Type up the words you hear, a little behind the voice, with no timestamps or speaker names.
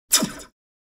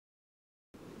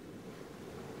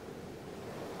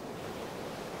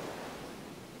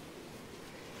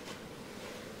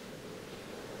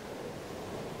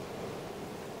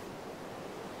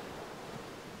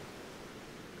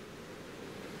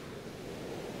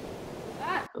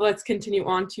let's continue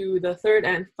on to the third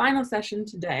and final session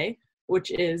today,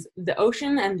 which is the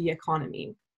ocean and the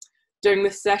economy. During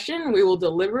this session, we will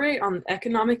deliberate on the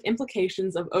economic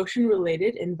implications of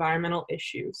ocean-related environmental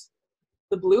issues.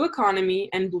 The blue economy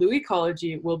and blue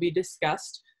ecology will be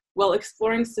discussed while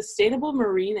exploring sustainable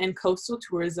marine and coastal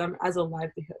tourism as a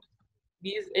livelihood.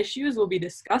 These issues will be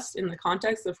discussed in the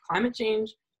context of climate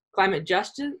change, climate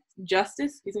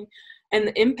justice, and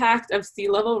the impact of sea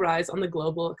level rise on the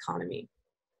global economy.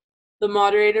 The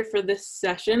moderator for this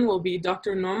session will be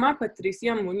Dr. Norma Patricia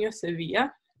Muñoz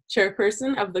Sevilla,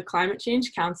 Chairperson of the Climate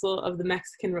Change Council of the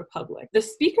Mexican Republic. The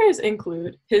speakers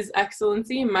include His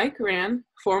Excellency Mike Rann,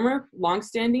 former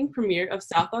longstanding Premier of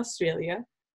South Australia,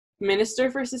 Minister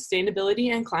for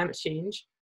Sustainability and Climate Change,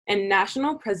 and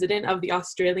National President of the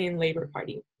Australian Labor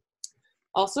Party.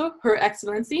 Also, Her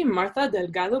Excellency Martha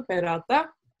Delgado Peralta,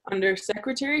 Under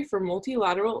Secretary for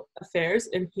Multilateral Affairs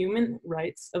and Human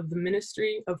Rights of the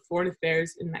Ministry of Foreign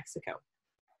Affairs in Mexico.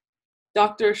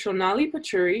 Dr. Shonali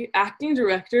Pachuri, Acting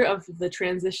Director of the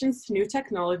Transitions to New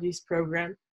Technologies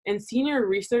Program and Senior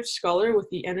Research Scholar with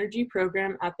the Energy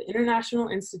Program at the International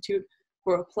Institute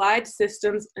for Applied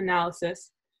Systems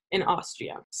Analysis in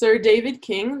Austria. Sir David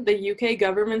King, the UK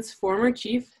government's former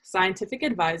Chief Scientific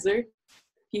Advisor.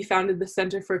 He founded the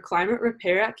Centre for Climate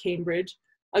Repair at Cambridge,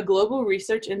 a global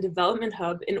research and development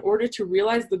hub in order to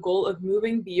realize the goal of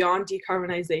moving beyond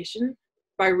decarbonization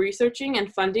by researching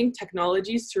and funding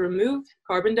technologies to remove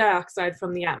carbon dioxide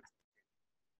from the atmosphere.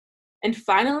 And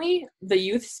finally, the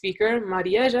youth speaker,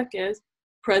 Maria Jaquez,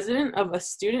 president of a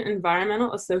student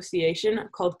environmental association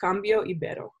called Cambio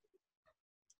Ibero.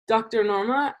 Dr.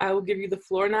 Norma, I will give you the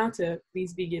floor now to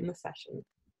please begin the session.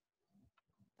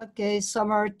 Okay,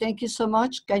 Summer, thank you so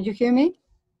much. Can you hear me?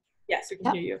 Yes, we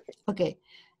can hear you. Okay,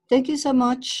 thank you so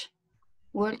much.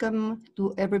 Welcome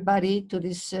to everybody to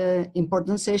this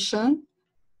important session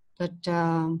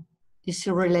that is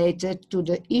related to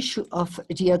the issue of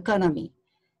the economy.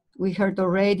 We heard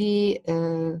already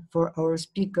for our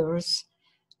speakers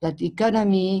that the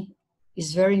economy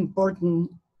is very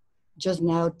important just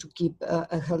now to keep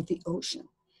a healthy ocean.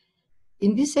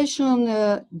 In this session,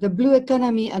 the blue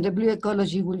economy and the blue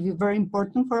ecology will be very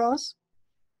important for us.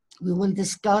 We will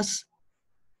discuss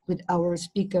with our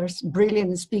speakers,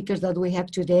 brilliant speakers that we have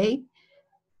today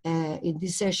in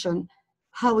this session,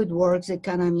 how it works,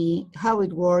 economy, how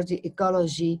it works, the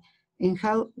ecology, and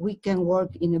how we can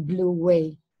work in a blue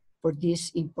way for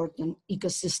this important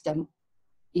ecosystem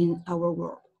in our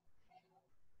world.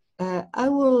 I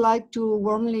would like to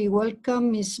warmly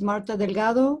welcome Ms. Marta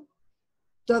Delgado,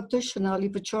 Dr. Shonali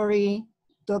Pachuri,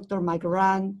 Dr. Mike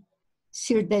Rann,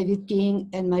 Sir David King,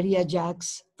 and Maria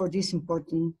Jax for this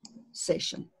important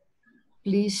session.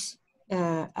 Please,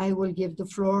 I will give the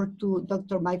floor to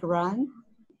Dr. Mike Rann.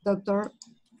 Doctor,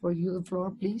 for you the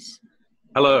floor, please.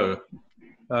 Hello.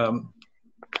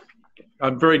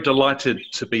 I'm very delighted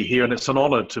to be here, and it's an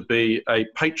honor to be a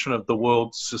patron of the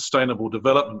World Sustainable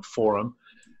Development Forum.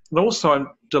 And also I'm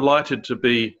delighted to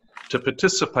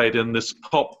participate in this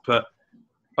COP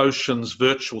Oceans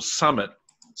Virtual Summit.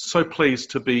 So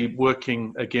pleased to be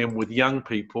working again with young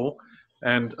people.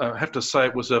 And I have to say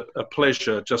it was a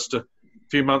pleasure just a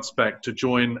few months back to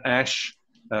join Ash,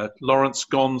 Lawrence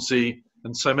Gonzi,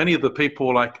 and so many of the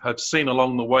people I have seen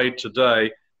along the way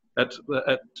today at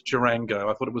Durango.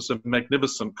 I thought it was a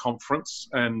magnificent conference,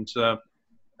 and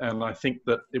I think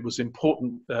that it was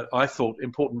important, I thought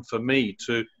important for me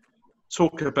to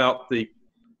talk about the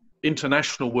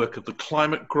international work of the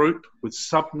climate group with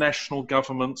subnational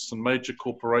governments and major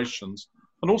corporations,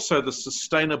 and also the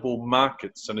Sustainable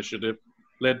Markets Initiative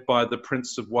led by the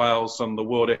Prince of Wales and the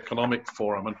World Economic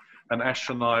Forum. And Ash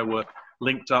and I were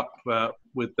linked up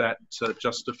with that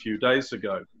just a few days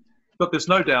ago. But there's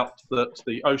no doubt that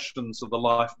the oceans are the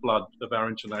lifeblood of our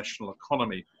international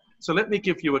economy. So let me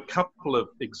give you a couple of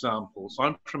examples.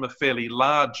 I'm from a fairly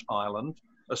large island,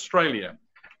 Australia.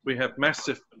 We have a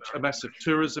massive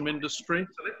tourism industry.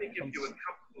 So let me give you a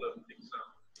couple of examples.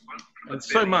 And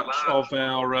so much of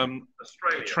our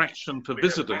attraction for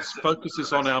visitors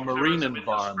focuses on our marine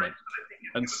environment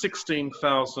and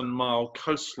 16,000-mile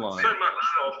coastline.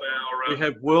 We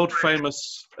have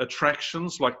world-famous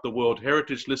attractions like the World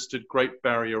Heritage listed Great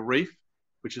Barrier Reef,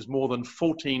 which is more than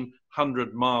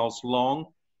 1,400 miles long.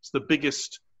 It's the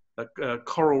biggest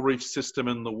coral reef system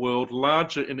in the world,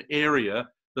 larger in area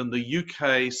than the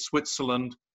UK,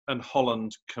 Switzerland, and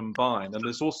Holland combined. And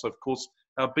there's also, of course,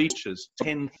 our beaches,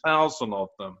 10,000 of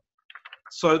them.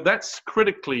 So that's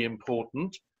critically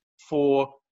important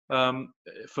for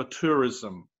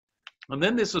tourism. And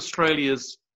then there's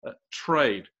Australia's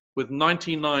trade, with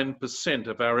 99%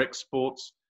 of our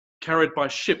exports carried by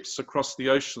ships across the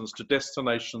oceans to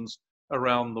destinations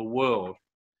around the world.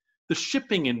 The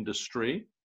shipping industry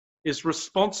is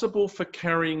responsible for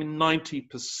carrying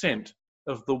 90%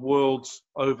 of the world's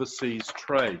overseas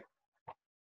trade.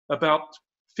 About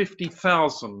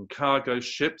 50,000 cargo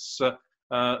ships,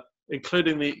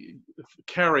 including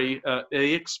carry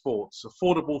exports,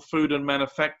 affordable food and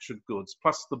manufactured goods,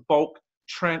 plus the bulk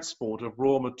transport of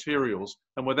raw materials.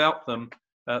 And without them,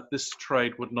 this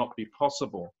trade would not be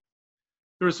possible.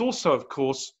 There is also, of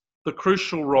course, the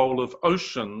crucial role of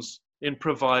oceans in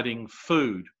providing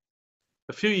food.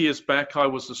 A few years back, I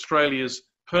was Australia's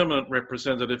permanent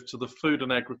representative to the Food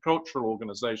and Agriculture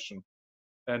Organization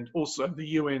and also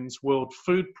the UN's World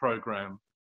Food Programme.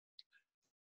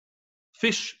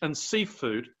 Fish and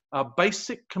seafood are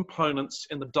basic components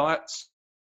in the diets.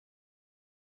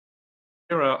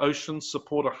 Our oceans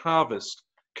support a harvest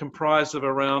comprised of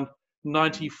around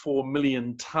 94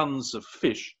 million tonnes of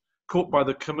fish caught by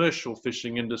the commercial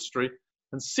fishing industry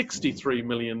and 63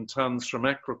 million tonnes from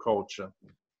aquaculture.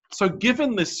 So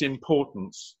given this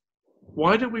importance,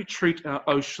 why do we treat our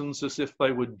oceans as if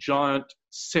they were giant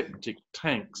septic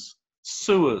tanks,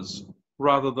 sewers,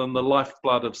 rather than the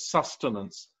lifeblood of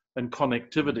sustenance and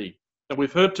connectivity? And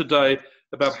we've heard today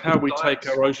about how we take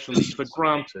our oceans for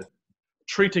granted,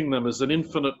 treating them as an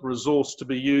infinite resource to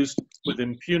be used with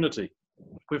impunity.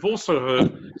 We've also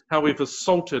heard how we've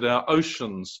assaulted our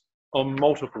oceans on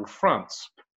multiple fronts.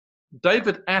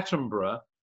 David Attenborough,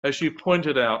 as you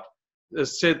pointed out,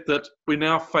 has said that we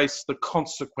now face the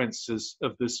consequences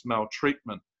of this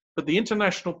maltreatment. But the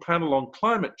International Panel on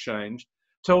Climate Change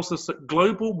tells us that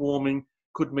global warming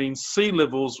could mean sea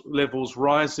levels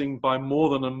rising by more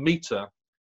than 1 meter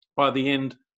by the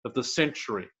end of the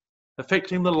century,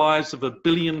 affecting the lives of 1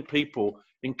 billion people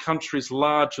in countries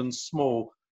large and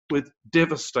small with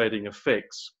devastating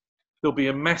effects. There'll be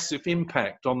a massive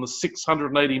impact on the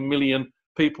 680 million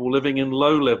people living in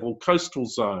low-level coastal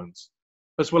zones,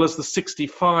 as well as the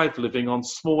 65 living on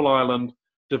small island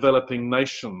developing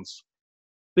nations.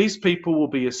 These people will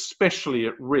be especially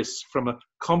at risk from a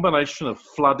combination of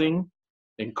flooding,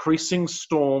 increasing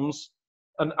storms,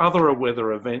 and other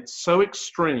weather events so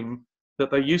extreme that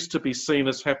they used to be seen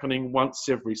as happening once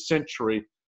every century,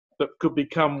 but could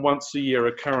become once-a-year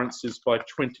occurrences by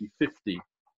 2050.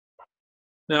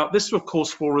 Now, this, of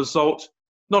course, will result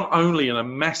not only in a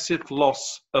massive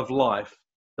loss of life,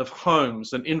 of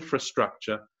homes and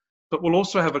infrastructure, but will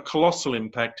also have a colossal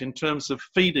impact in terms of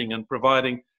feeding and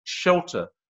providing shelter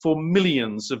for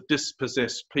millions of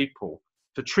dispossessed people,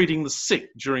 for treating the sick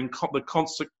during the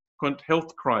consequent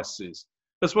health crises,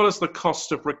 as well as the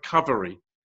cost of recovery,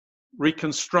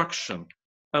 reconstruction,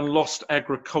 and lost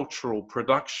agricultural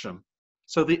production.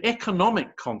 So the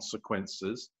economic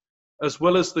consequences, as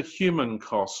well as the human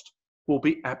cost, will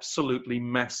be absolutely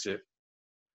massive.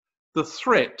 The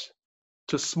threat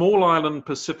to small island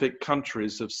Pacific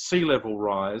countries of sea level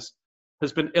rise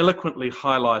has been eloquently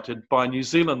highlighted by New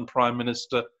Zealand Prime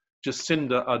Minister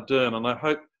Jacinda Ardern, and I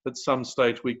hope at some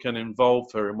stage we can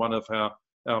involve her in one of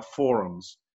our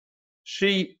forums.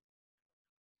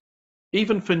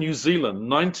 Even for New Zealand,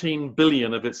 19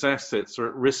 billion of its assets are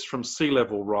at risk from sea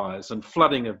level rise and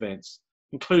flooding events,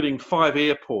 including 5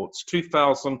 airports,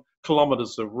 2,000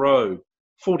 kilometres of road,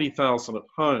 40,000 at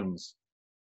homes.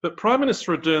 But Prime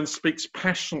Minister Ardern speaks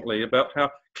passionately about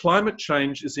how climate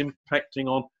change is impacting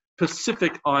on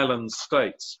Pacific Island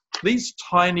states. These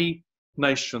tiny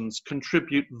nations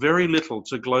contribute very little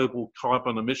to global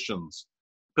carbon emissions,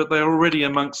 but they are already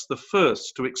amongst the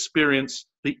first to experience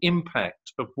the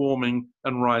impact of warming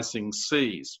and rising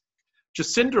seas.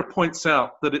 Jacinda points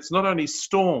out that it's not only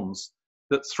storms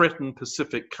that threaten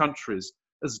Pacific countries,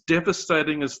 as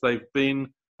devastating as they've been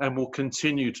and will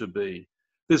continue to be.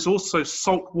 There's also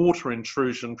saltwater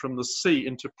intrusion from the sea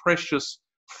into precious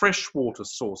freshwater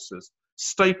sources.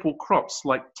 Staple crops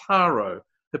like taro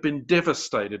have been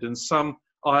devastated in some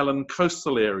island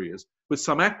coastal areas, with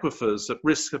some aquifers at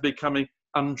risk of becoming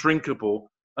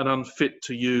undrinkable and unfit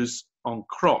to use on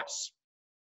crops.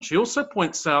 She also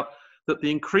points out that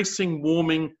the increasing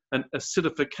warming and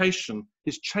acidification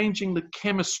is changing the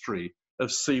chemistry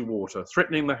of seawater,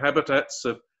 threatening the habitats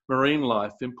of marine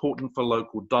life important for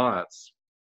local diets.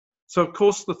 So, of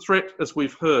course, the threat, as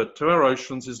we've heard, to our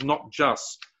oceans is not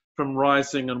just from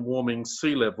rising and warming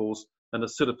sea levels and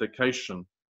acidification.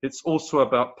 It's also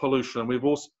about pollution. We've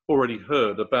also already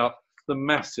heard about the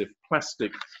massive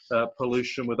plastic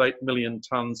pollution, with 8 million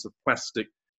tonnes of plastic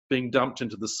being dumped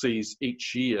into the seas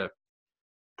each year.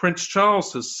 Prince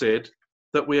Charles has said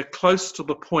that we are close to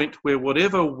the point where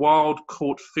whatever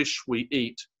wild-caught fish we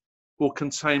eat will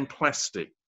contain plastic.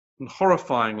 And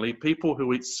horrifyingly, people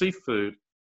who eat seafood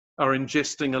are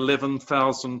ingesting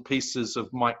 11,000 pieces of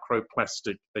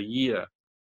microplastic a year.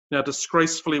 Now,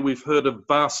 disgracefully, we've heard of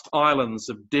vast islands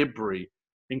of debris,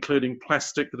 including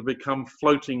plastic that have become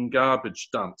floating garbage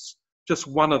dumps. Just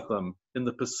one of them in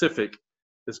the Pacific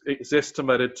is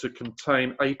estimated to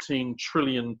contain 18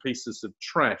 trillion pieces of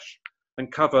trash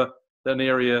and cover an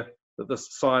area the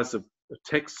size of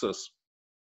Texas.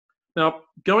 Now,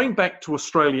 going back to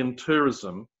Australian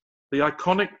tourism, the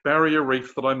iconic barrier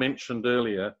reef that I mentioned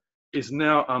earlier is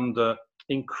now under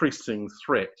increasing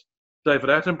threat. David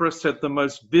Attenborough said the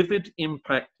most vivid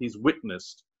impact he's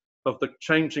witnessed of the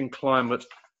changing climate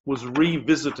was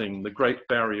revisiting the Great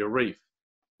Barrier Reef.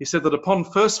 He said that upon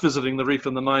first visiting the reef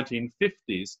in the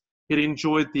 1950s, he'd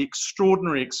enjoyed the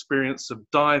extraordinary experience of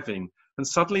diving and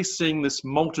suddenly seeing this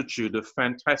multitude of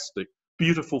fantastic,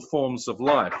 beautiful forms of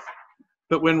life.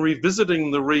 But when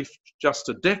revisiting the reef just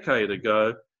a decade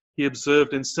ago, he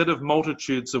observed instead of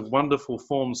multitudes of wonderful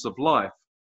forms of life,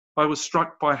 I was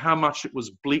struck by how much it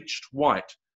was bleached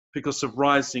white because of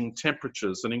rising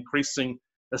temperatures and increasing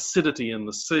acidity in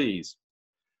the seas.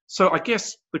 So I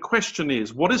guess the question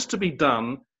is, what is to be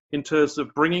done in terms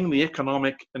of bringing the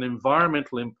economic and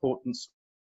environmental importance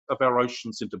of our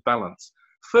oceans into balance?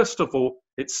 First of all,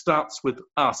 it starts with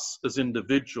us as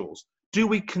individuals. Do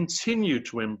we continue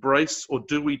to embrace or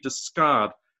do we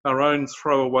discard our own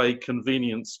throwaway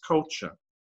convenience culture?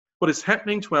 What is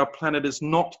happening to our planet is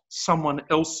not someone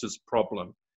else's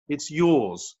problem. It's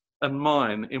yours and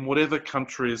mine in whatever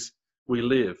countries we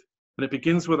live. And it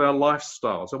begins with our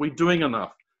lifestyles. Are we doing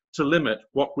enough to limit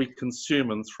what we consume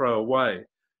and throw away?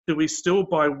 Do we still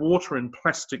buy water in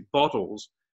plastic bottles,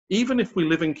 even if we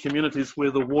live in communities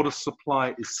where the water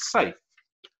supply is safe?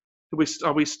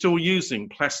 Are we still using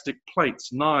plastic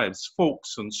plates, knives,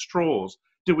 forks, and straws?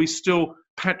 Do we still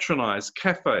patronize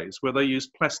cafes where they use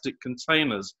plastic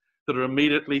containers that are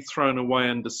immediately thrown away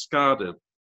and discarded?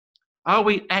 Are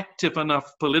we active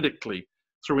enough politically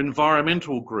through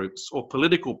environmental groups or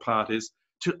political parties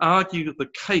to argue the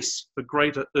case for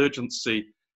greater urgency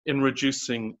in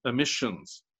reducing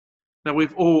emissions? Now,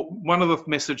 one of the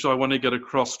messages I want to get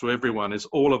across to everyone is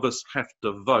all of us have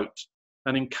to vote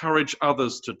and encourage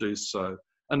others to do so,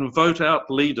 and vote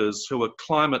out leaders who are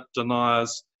climate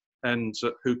deniers and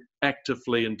who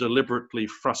actively and deliberately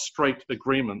frustrate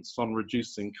agreements on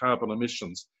reducing carbon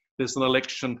emissions. There's an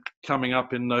election coming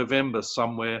up in November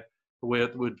somewhere where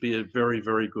it would be a very,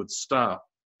 very good start.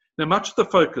 Now, much of the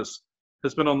focus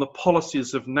has been on the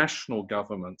policies of national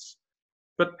governments.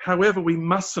 But however, we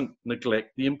mustn't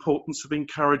neglect the importance of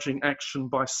encouraging action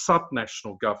by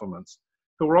subnational governments,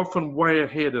 who are often way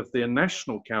ahead of their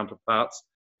national counterparts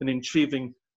in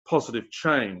achieving positive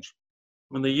change.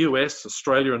 In the US,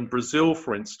 Australia, and Brazil,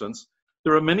 for instance,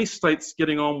 there are many states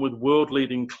getting on with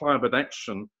world-leading climate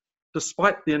action,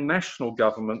 despite their national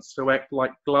governments who act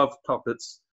like glove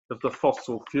puppets of the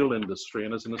fossil fuel industry.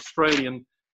 And as an Australian,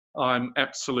 I'm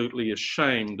absolutely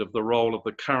ashamed of the role of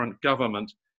the current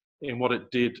government in what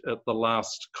it did at the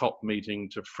last COP meeting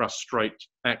to frustrate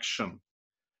action.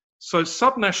 So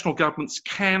subnational governments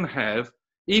can have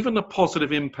even a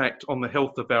positive impact on the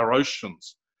health of our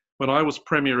oceans. When I was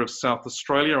Premier of South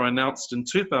Australia, I announced in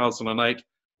 2008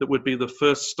 that we'd be the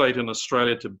first state in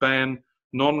Australia to ban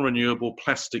non-renewable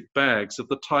plastic bags of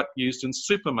the type used in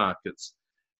supermarkets.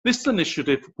 This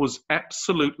initiative was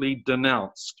absolutely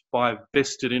denounced by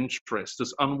vested interest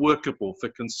as unworkable for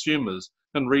consumers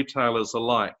and retailers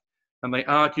alike, and they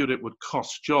argued it would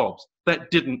cost jobs.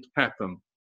 That didn't happen.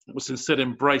 It was instead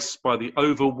embraced by the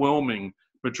overwhelming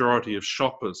majority of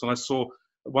shoppers, and I saw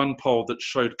one poll that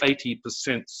showed 80%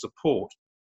 support.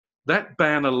 That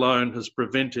ban alone has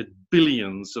prevented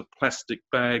billions of plastic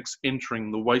bags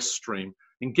entering the waste stream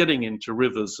and getting into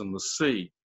rivers and the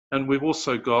sea. And we've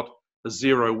also got a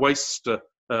zero waste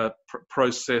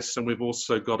process, and we've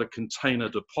also got a container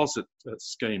deposit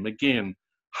scheme. Again,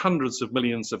 hundreds of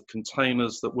millions of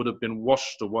containers that would have been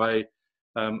washed away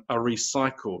are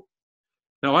recycled.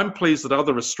 Now, I'm pleased that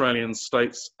other Australian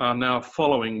states are now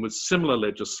following with similar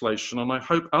legislation, and I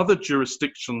hope other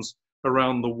jurisdictions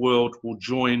around the world will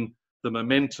join the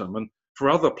momentum. And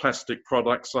for other plastic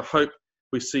products, I hope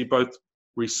we see both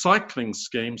recycling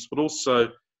schemes, but also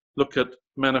look at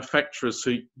manufacturers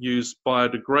who use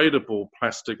biodegradable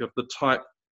plastic of the type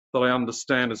that I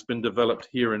understand has been developed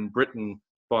here in Britain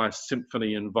by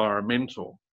Symphony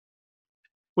Environmental.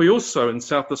 We also, in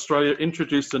South Australia,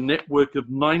 introduced a network of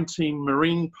 19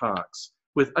 marine parks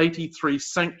with 83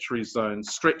 sanctuary zones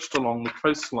stretched along the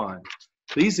coastline.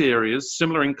 These areas,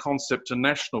 similar in concept to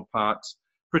national parks,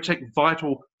 protect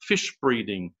vital fish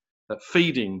breeding,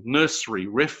 feeding, nursery,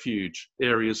 refuge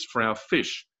areas for our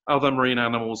fish, other marine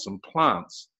animals and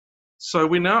plants. So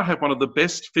we now have one of the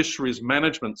best fisheries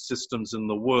management systems in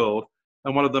the world,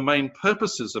 and one of the main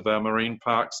purposes of our marine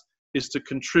parks is to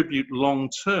contribute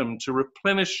long-term to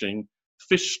replenishing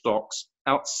fish stocks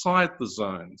outside the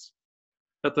zones.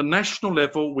 At the national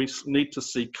level, we need to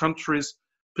see countries,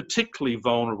 particularly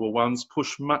vulnerable ones,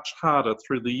 push much harder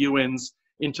through the UN's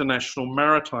International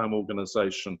Maritime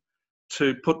Organization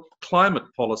to put climate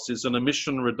policies and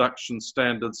emission reduction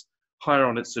standards higher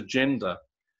on its agenda.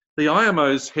 The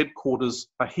IMO's headquarters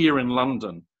are here in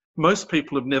London. Most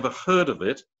people have never heard of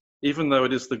it, even though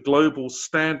it is the global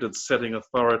standard-setting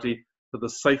authority for the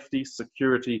safety,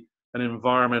 security, and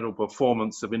environmental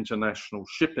performance of international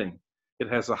shipping.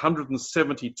 It has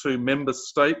 172 member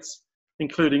states,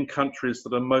 including countries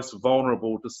that are most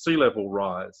vulnerable to sea level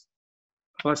rise.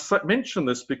 And I mention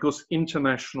this because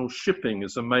international shipping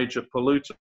is a major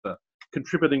polluter,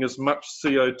 contributing as much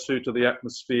CO2 to the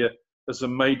atmosphere as a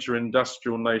major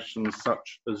industrial nation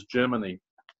such as Germany.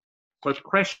 So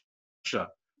pressure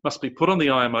must be put on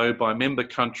the IMO by member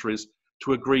countries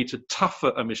to agree to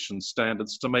tougher emission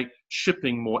standards to make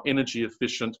shipping more energy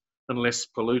efficient and less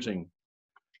polluting.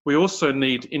 We also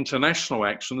need international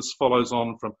action. This follows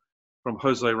on from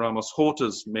José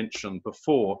Ramos-Horta's mention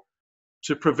before,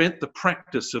 to prevent the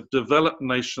practice of developed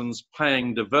nations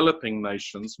paying developing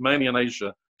nations, mainly in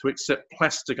Asia, to accept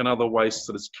plastic and other waste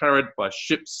that is carried by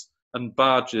ships and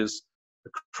barges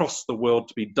across the world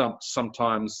to be dumped,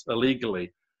 sometimes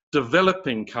illegally.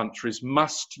 Developing countries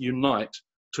must unite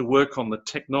to work on the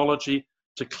technology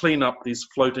to clean up these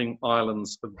floating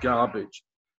islands of garbage.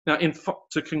 Now,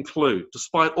 to conclude,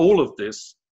 despite all of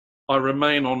this, I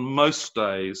remain on most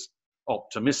days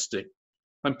optimistic.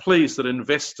 I'm pleased that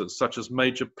investors such as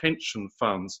major pension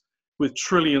funds with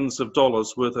trillions of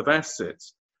dollars worth of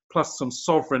assets, plus some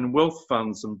sovereign wealth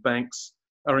funds and banks,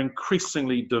 are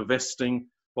increasingly divesting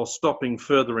while stopping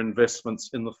further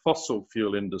investments in the fossil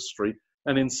fuel industry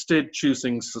and instead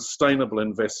choosing sustainable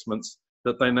investments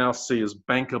that they now see as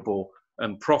bankable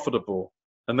and profitable.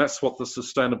 And that's what the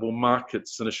Sustainable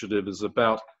Markets Initiative is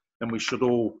about, and we should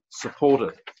all support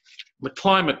it. The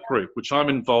Climate Group, which I'm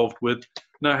involved with,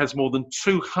 now has more than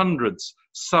 200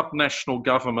 subnational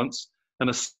governments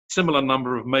and a similar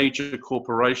number of major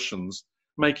corporations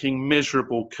making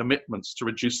measurable commitments to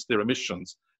reduce their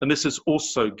emissions. And this is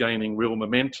also gaining real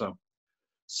momentum.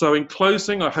 So in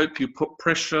closing, I hope you put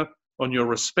pressure on your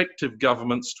respective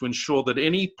governments to ensure that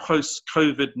any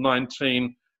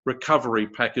post-COVID-19 recovery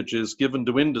packages given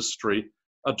to industry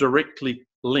are directly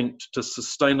linked to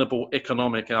sustainable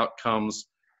economic outcomes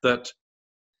that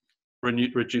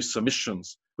reduce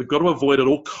emissions. We've got to avoid at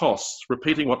all costs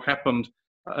repeating what happened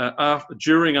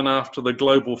during and after the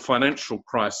global financial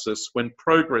crisis, when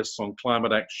progress on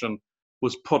climate action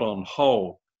was put on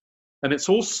hold. And it's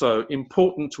also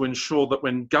important to ensure that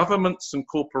when governments and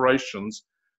corporations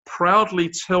proudly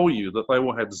tell you that they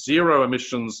will have zero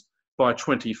emissions by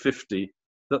 2050,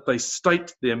 that they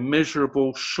state their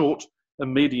measurable short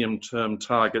and medium-term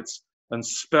targets and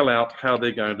spell out how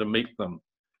they're going to meet them.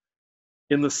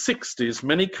 In the 60s,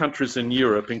 many countries in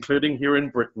Europe, including here in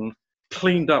Britain,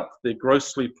 cleaned up their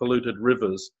grossly polluted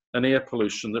rivers and air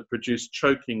pollution that produced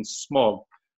choking smog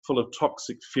full of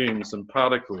toxic fumes and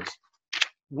particles.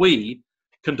 We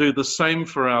can do the same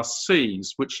for our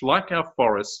seas, which, like our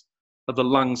forests, are the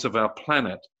lungs of our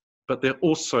planet, but they're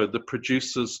also the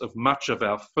producers of much of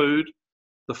our food,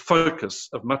 the focus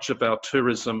of much of our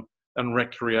tourism and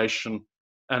recreation,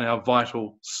 and our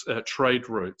vital trade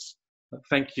routes.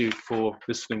 Thank you for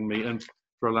listening to me and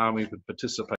for allowing me to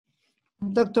participate.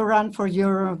 Dr. Rann, for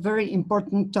your very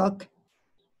important talk.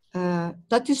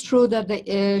 That is true that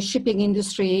the shipping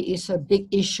industry is a big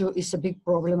issue, is a big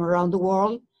problem around the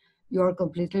world. You are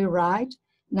completely right.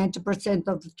 90%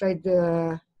 of the trade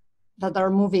that are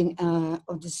moving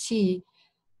of the sea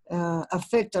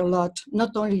affect a lot,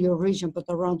 not only your region, but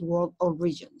around the world, all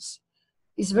regions.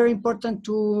 It's very important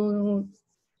to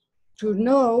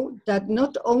know that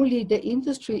not only the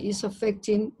industry is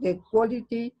affecting the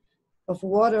quality of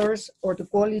waters or the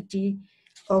quality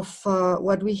of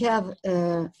what we have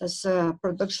as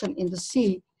production in the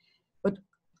sea, but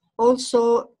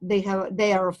also they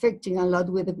are affecting a lot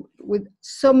with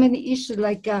so many issues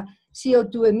like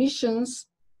CO2 emissions,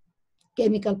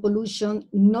 chemical pollution,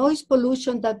 noise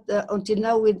pollution that until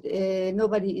now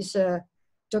nobody is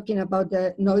talking about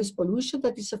the noise pollution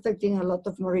that is affecting a lot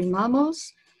of marine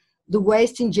mammals, the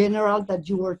waste in general that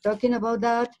you were talking about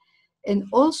that, and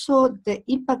also the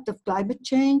impact of climate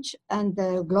change and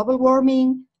the global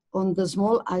warming on the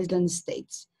small island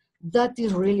states. That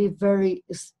is really very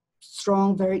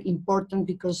strong, very important,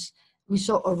 because we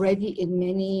saw already in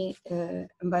many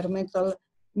environmental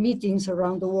meetings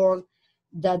around the world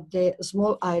that the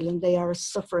small island, they are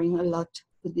suffering a lot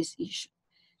with this issue.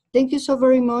 Thank you so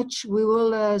very much. We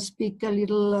will speak a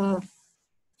little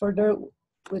further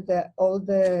with all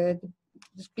the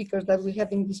speakers that we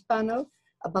have in this panel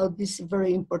about this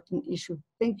very important issue.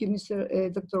 Thank you,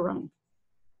 Dr. Rann.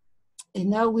 And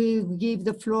now we give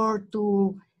the floor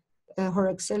to Her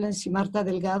Excellency Marta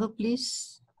Delgado,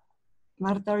 please.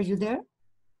 Marta, are you there?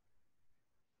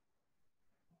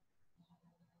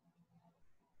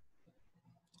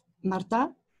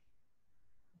 Marta?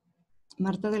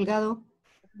 Marta Delgado?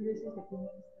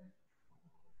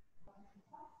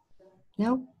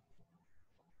 No?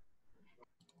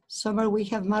 Somewhere we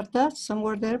have Marta,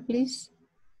 somewhere there, please.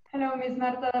 Hello, Ms.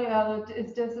 Marta Delgado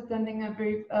is just attending a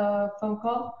brief phone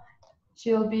call.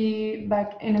 She'll be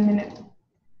back in a minute.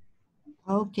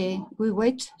 Okay, we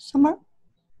wait somewhere?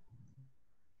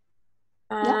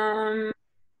 I'm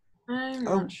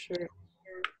not sure.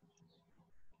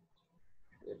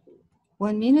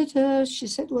 1 minute, she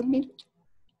said 1 minute.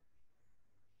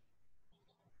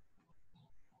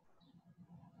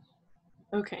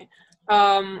 Okay.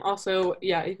 Also,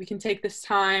 yeah, if we can take this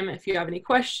time, if you have any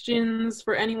questions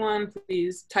for anyone,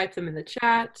 please type them in the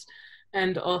chat.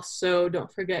 And also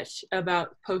don't forget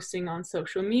about posting on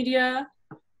social media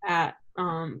at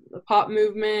the POP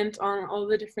movement on all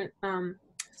the different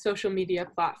social media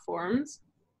platforms.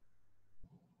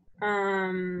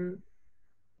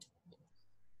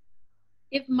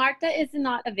 If Marta is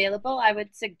not available, I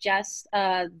would suggest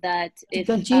that if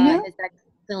His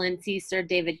Excellency Sir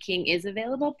David King is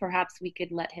available, perhaps we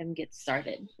could let him get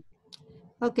started.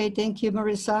 Okay, thank you,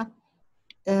 Marissa.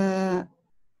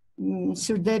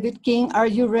 Sir David King, are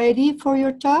you ready for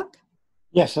your talk?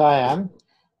 Yes, I am.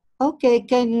 Okay,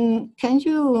 can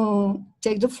you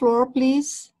take the floor,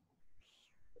 please?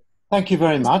 Thank you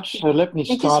very much. So let me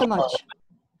Thank you so much.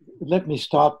 Let me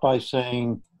start by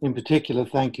saying, in particular,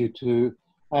 thank you to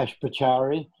Ash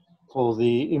Pachauri for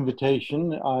the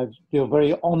invitation. I feel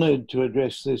very honored to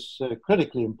address this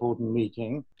critically important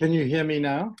meeting. Can you hear me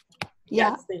now?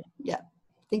 Yeah, yeah.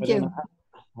 Thank you. I don't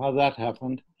know how that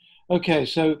happened. Okay,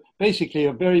 so basically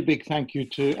a very big thank you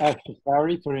to Ash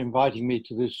Pachauri for inviting me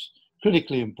to this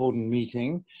critically important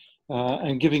meeting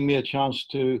and giving me a chance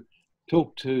to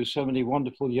talk to so many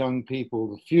wonderful young people.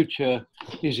 The future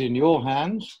is in your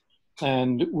hands,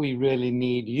 and we really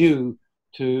need you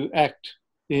to act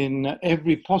in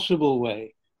every possible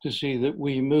way to see that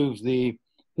we move the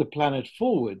planet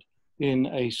forward in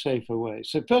a safer way.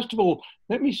 So first of all,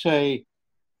 let me say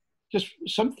just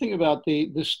something about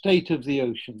the state of the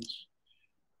oceans.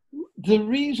 The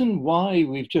reason why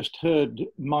we've just heard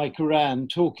Mike Rann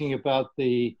talking about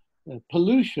the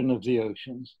pollution of the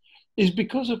oceans is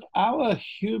because of our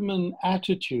human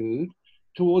attitude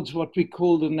towards what we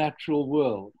call the natural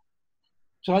world.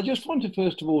 So I just want to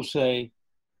first of all say,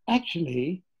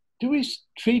 actually, do we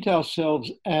treat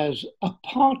ourselves as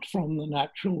apart from the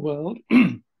natural world,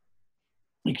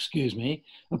 excuse me,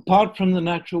 apart from the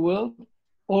natural world,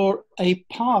 or a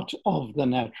part of the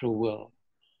natural world?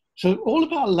 So all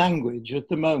of our language at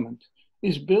the moment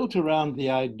is built around the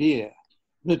idea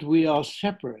that we are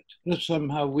separate, that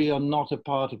somehow we are not a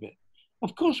part of it.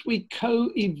 Of course, we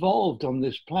co-evolved on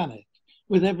this planet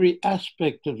with every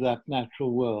aspect of that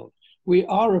natural world. We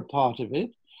are a part of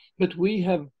it, but we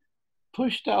have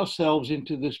pushed ourselves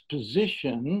into this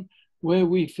position where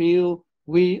we feel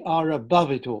we are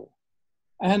above it all.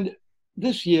 And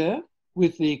this year,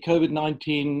 with the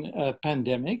COVID-19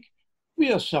 pandemic,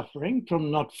 we are suffering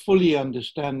from not fully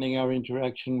understanding our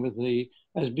interaction with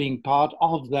as being part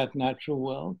of that natural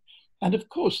world. And of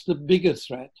course, the bigger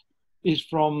threat is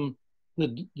from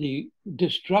the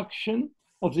destruction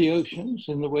of the oceans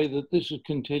in the way that this is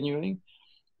continuing.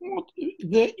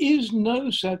 There is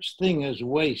no such thing as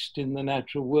waste in the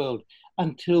natural world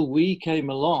until we came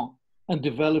along and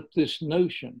developed this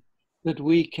notion that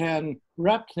we can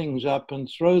wrap things up and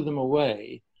throw them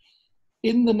away.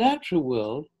 In the natural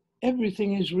world,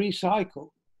 everything is recycled.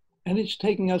 And it's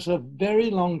taking us a very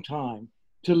long time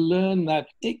to learn that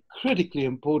critically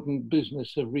important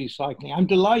business of recycling. I'm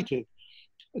delighted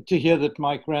to hear that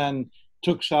Mike Rann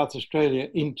took South Australia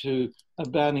into a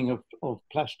banning of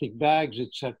plastic bags,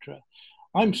 etc.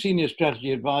 I'm Senior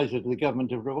Strategy Advisor to the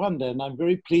government of Rwanda, and I'm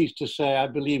very pleased to say I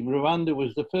believe Rwanda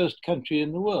was the first country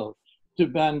in the world to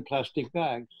ban plastic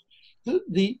bags.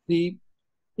 The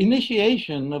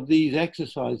initiation of these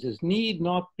exercises need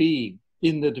not be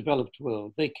in the developed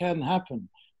world. They can happen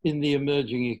in the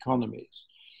emerging economies.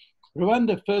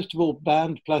 Rwanda, first of all,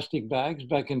 banned plastic bags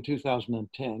back in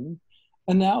 2010,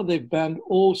 and now they've banned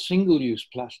all single-use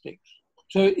plastics.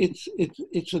 So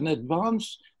it's an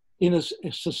advance in a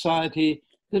society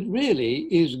that really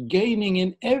is gaining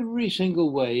in every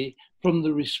single way from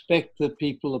the respect that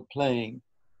people are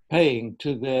paying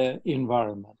to their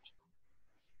environment.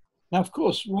 Now, of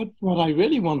course, what I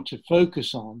really want to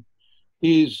focus on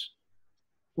is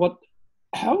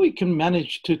how we can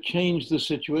manage to change the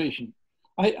situation.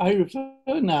 I refer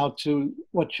now to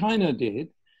what China did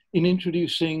in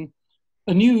introducing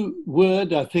a new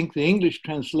word. I think the English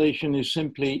translation is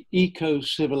simply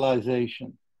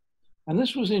eco-civilization. And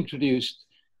this was introduced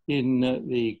in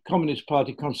the Communist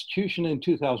Party Constitution in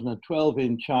 2012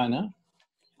 in China,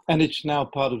 and it's now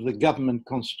part of the government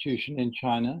constitution in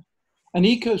China. And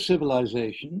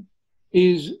eco-civilization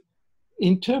is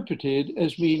interpreted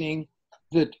as meaning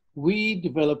that we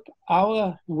develop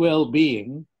our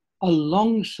well-being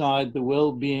alongside the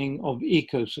well-being of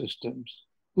ecosystems.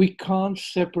 We can't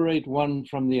separate one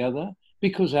from the other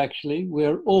because actually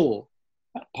we're all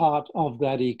part of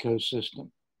that ecosystem.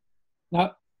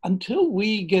 Now, until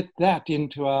we get that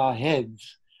into our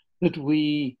heads, that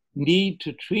we need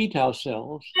to treat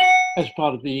ourselves as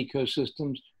part of the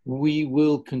ecosystems, we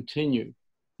will continue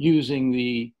using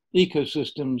the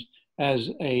ecosystems as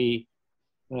a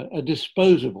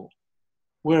disposable,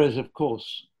 whereas, of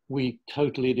course, we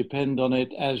totally depend on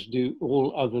it, as do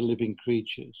all other living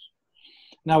creatures.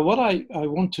 Now, what I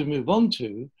want to move on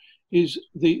to is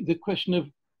the question of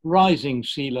rising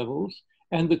sea levels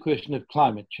and the question of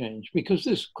climate change, because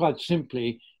this quite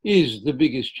simply is the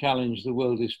biggest challenge the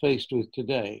world is faced with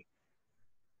today.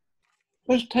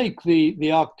 Let's take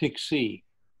the Arctic Sea.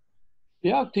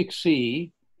 The Arctic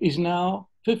Sea is now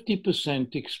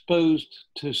 50% exposed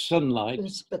to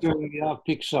sunlight during the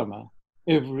Arctic summer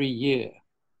every year.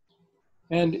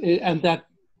 And that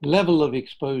level of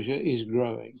exposure is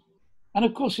growing. And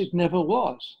of course, it never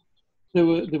was. There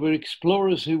were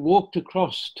explorers who walked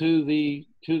across to the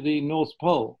North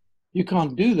Pole. You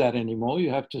can't do that anymore. You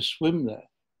have to swim there.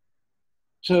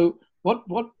 So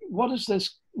what is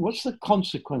this? What's the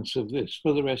consequence of this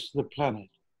for the rest of the planet?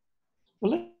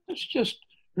 Well, let's just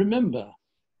remember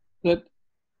that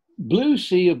blue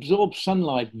sea absorbs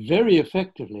sunlight very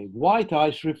effectively. White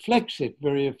ice reflects it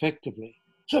very effectively.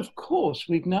 So of course,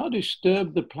 we've now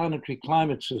disturbed the planetary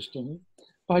climate system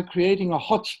by creating a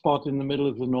hot spot in the middle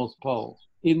of the North Pole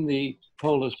in the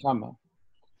polar summer.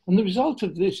 And the result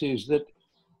of this is that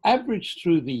averaged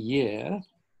through the year,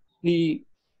 the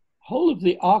whole of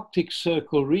the Arctic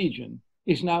Circle region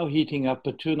is now heating up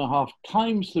at 2.5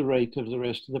 times the rate of the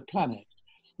rest of the planet.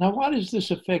 Now, why does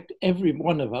this affect every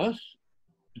one of us,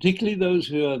 particularly those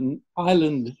who are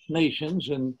island nations?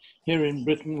 And here in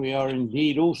Britain, we are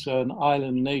indeed also an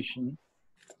island nation.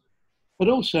 But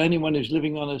also anyone who's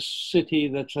living on a city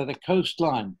that's at a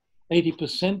coastline.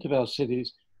 80% of our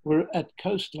cities were at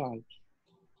coastlines.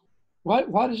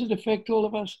 Why does it affect all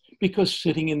of us? Because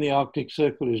sitting in the Arctic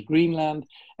Circle is Greenland,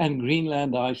 and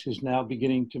Greenland ice is now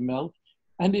beginning to melt.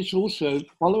 And it's also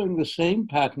following the same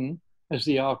pattern as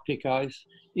the Arctic ice.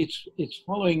 It's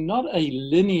following not a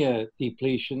linear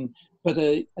depletion, but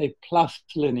a plus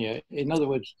linear. In other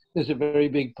words, there's a very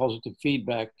big positive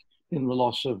feedback in the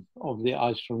loss of the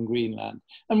ice from Greenland.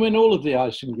 And when all of the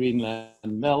ice in Greenland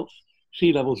melts,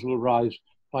 sea levels will rise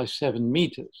by 7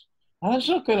 meters. Now, that's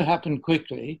not going to happen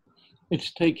quickly.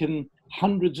 It's taken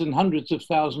hundreds and hundreds of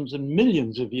thousands and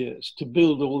millions of years to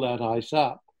build all that ice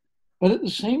up. But at the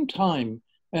same time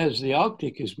as the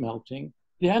Arctic is melting,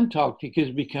 the Antarctic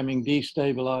is becoming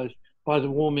destabilized by the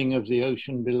warming of the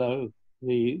ocean below,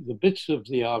 the bits of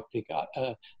the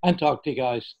Antarctic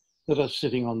ice that are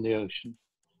sitting on the ocean.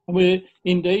 And we're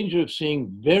in danger of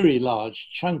seeing very large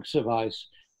chunks of ice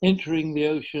entering the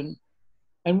ocean.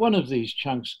 And one of these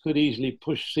chunks could easily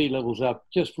push sea levels up,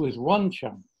 just with one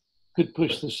chunk, could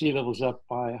push the sea levels up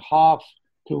by 0.5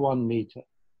 to 1 meter.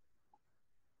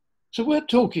 So we're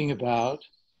talking about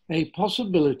a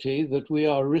possibility that we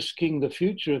are risking the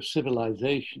future of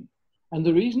civilization. And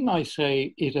the reason I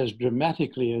say it as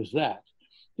dramatically as that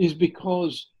is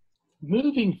because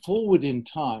moving forward in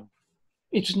time,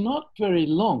 it's not very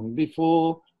long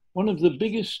before one of the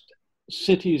biggest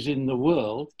cities in the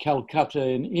world, Calcutta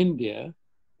in India,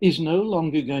 is no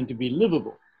longer going to be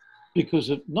livable because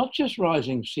of not just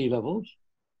rising sea levels,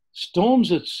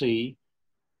 storms at sea,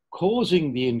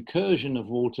 causing the incursion of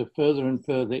water further and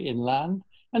further inland,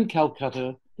 and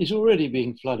Calcutta is already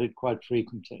being flooded quite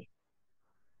frequently.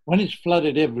 When it's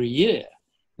flooded every year,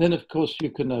 then of course you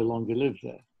can no longer live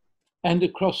there. And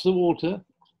across the water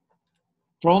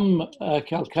from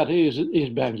Calcutta is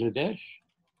Bangladesh.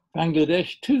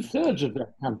 Bangladesh, 2/3 of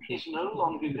that country is no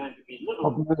longer going to be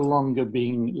livable, no longer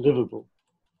being livable.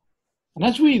 And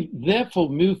as we therefore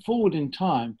move forward in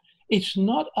time, it's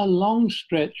not a long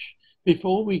stretch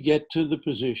before we get to the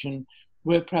position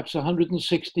where perhaps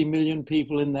 160 million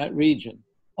people in that region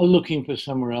are looking for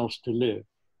somewhere else to live.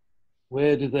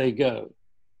 Where do they go?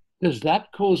 Does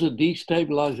that cause a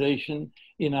destabilization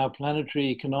in our planetary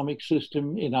economic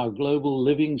system, in our global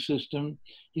living system?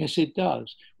 Yes, it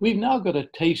does. We've now got a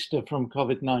taster from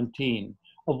COVID-19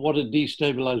 of what a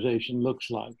destabilization looks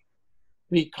like.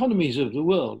 The economies of the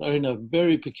world are in a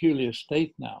very peculiar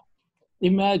state now.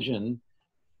 Imagine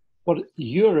what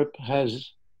Europe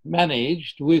has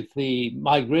managed with the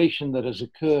migration that has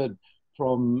occurred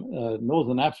from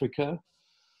Northern Africa.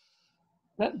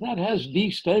 That has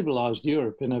destabilized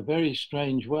Europe in a very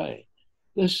strange way.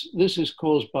 This is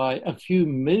caused by a few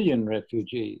million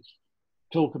refugees.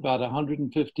 Talk about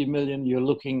 150 million, you're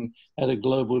looking at a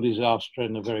global disaster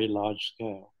on a very large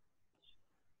scale.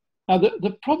 Now,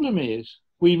 the problem is,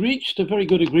 we reached a very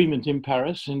good agreement in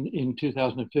Paris in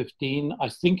 2015. I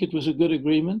think it was a good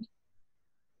agreement.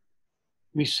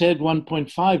 We said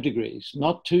 1.5 degrees,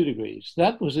 not 2 degrees.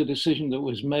 That was a decision that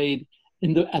was made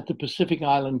at the Pacific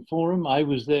Island Forum. I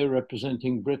was there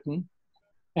representing Britain,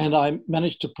 and I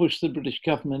managed to push the British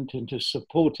government into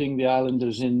supporting the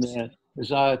islanders in their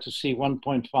desire to see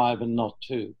 1.5 and not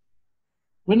 2.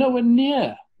 We're nowhere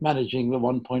near managing the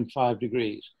 1.5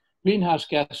 degrees. Greenhouse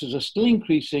gases are still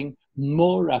increasing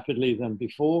more rapidly than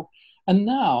before, and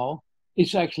now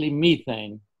it's actually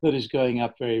methane that is going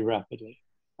up very rapidly.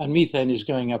 And methane is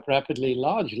going up rapidly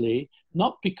largely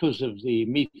not because of the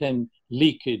methane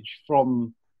leakage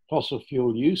from fossil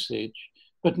fuel usage,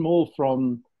 but more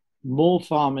from more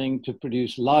farming to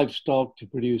produce livestock, to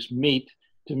produce meat,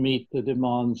 to meet the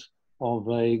demands of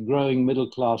a growing middle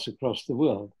class across the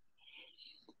world.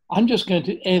 I'm just going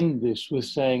to end this with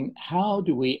saying, how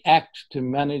do we act to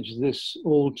manage this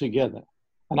all together?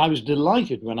 And I was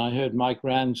delighted when I heard Mike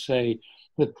Rann say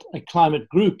that a climate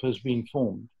group has been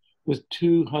formed with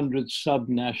 200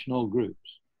 sub-national groups.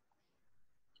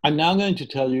 I'm now going to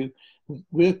tell you,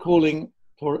 we're calling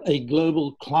for a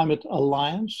global climate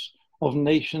alliance of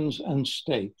nations and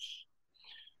states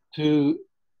to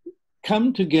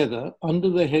come together under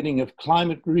the heading of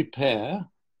climate repair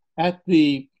at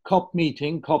the COP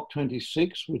meeting,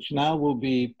 COP26, which now will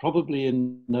be probably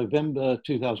in November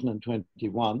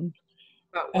 2021,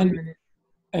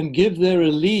 and give their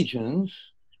allegiance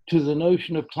to the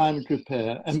notion of climate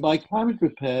repair. And by climate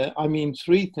repair, I mean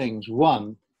three things.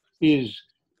 One is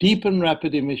deep and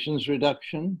rapid emissions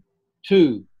reduction.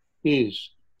 Two is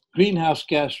greenhouse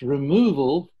gas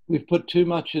removal. We've put too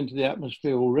much into the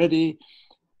atmosphere already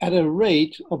at a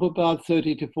rate of about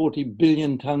 30 to 40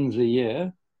 billion tons a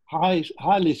year,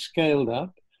 highly scaled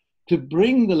up, to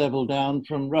bring the level down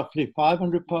from roughly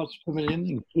 500 parts per million,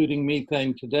 including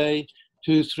methane today,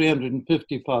 to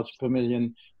 350 parts per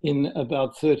million in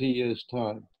about 30 years'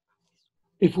 time.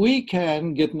 If we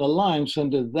can get an alliance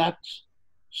under that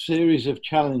series of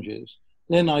challenges,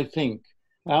 then I think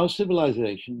our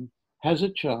civilization has a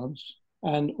chance,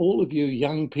 and all of you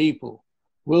young people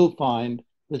will find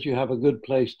that you have a good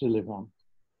place to live on.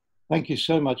 Thank you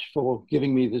so much for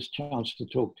giving me this chance to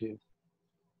talk to you.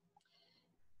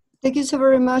 Thank you so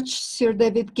very much, Sir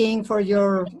David King, for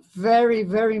your very,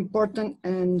 very important,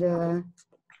 and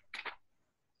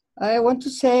I want to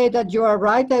say that you are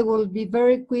right. I will be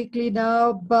very quickly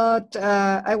now, but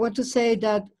I want to say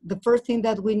that the first thing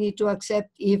that we need to accept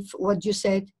is what you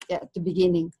said at the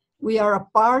beginning. We are a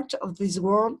part of this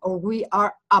world, or we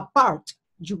are a part,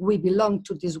 we belong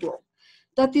to this world.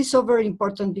 That is so very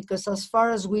important, because as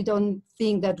far as we don't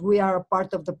think that we are a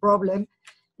part of the problem,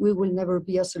 we will never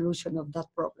be a solution of that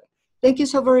problem. Thank you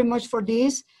so very much for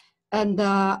this. And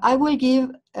I will give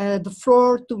the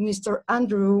floor to Mr.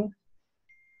 Andrew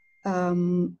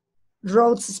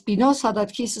Rhodes Espinosa, that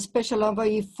he's a special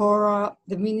envoy for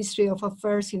the Ministry of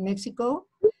Affairs in Mexico.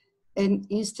 And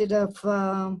instead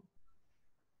of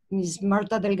Ms.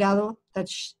 Marta Delgado, that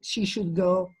she should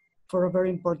go for a very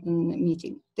important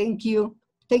meeting. Thank you.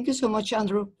 Thank you so much,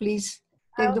 Andrew. Please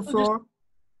take the floor.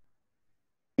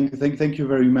 Thank you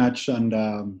very much.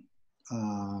 And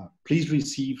please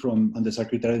receive from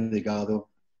Undersecretary Delgado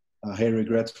her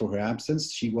regrets for her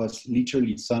absence. She was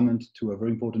literally summoned to a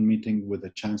very important meeting with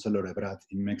the Chancellor Ebrard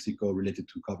in Mexico related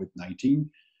to COVID-19.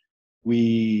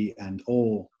 We and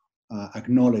all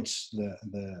acknowledge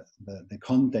the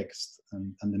context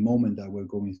and the moment that we're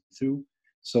going through.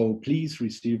 So please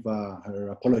receive her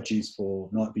apologies for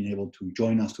not being able to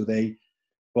join us today.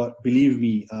 But believe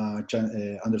me,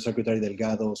 Undersecretary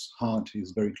Delgado's heart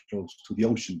is very close to the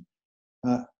ocean.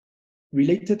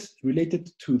 Related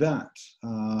to that,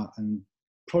 and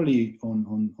probably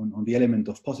on the element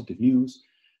of positive news,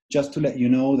 just to let you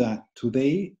know that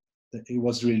today it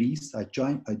was released a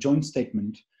joint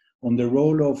statement on the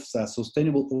role of a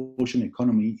sustainable ocean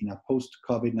economy in a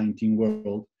post-COVID-19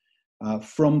 world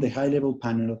from the high-level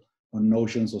panel on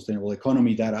ocean sustainable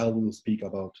economy that I will speak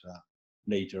about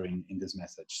later in this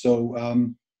message. So,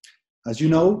 as you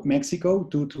know, Mexico,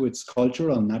 due to its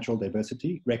cultural and natural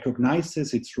diversity,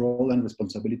 recognizes its role and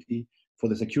responsibility for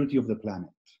the security of the planet,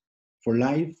 for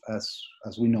life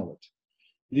as we know it.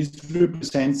 This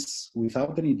represents,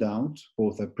 without any doubt,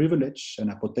 both a privilege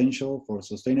and a potential for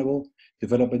sustainable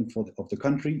development of the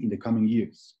country in the coming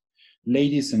years.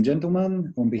 Ladies and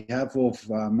gentlemen, on behalf of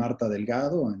Marta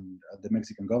Delgado and the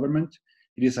Mexican government,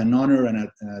 it is an honor and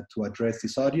to address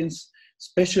this audience,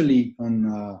 especially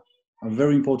on a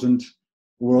very important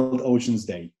World Oceans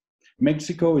Day.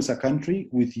 Mexico is a country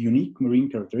with unique marine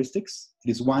characteristics.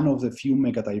 It is one of the few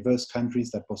megadiverse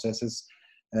countries that possesses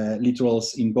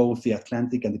littorals in both the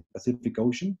Atlantic and the Pacific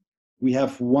Ocean. We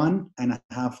have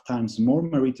 1.5 times more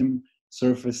maritime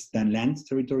surface than land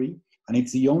territory, and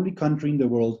it's the only country in the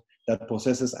world that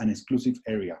possesses an exclusive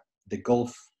area, the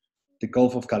Gulf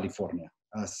of California.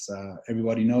 As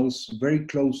everybody knows, very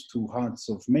close to hearts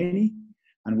of many,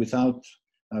 and without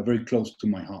very close to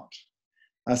my heart.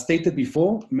 As stated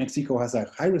before, Mexico has a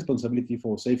high responsibility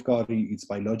for safeguarding its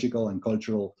biological and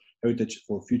cultural heritage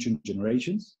for future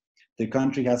generations. The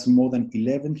country has more than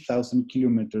 11,000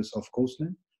 kilometers of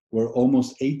coastline, where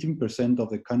almost 18% of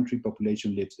the country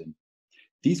population lives in.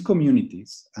 These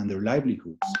communities and their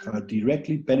livelihoods are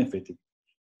directly benefited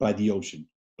by the ocean,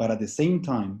 but at the same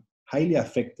time, highly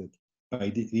affected by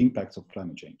the impacts of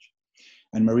climate change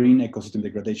and marine ecosystem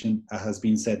degradation, as has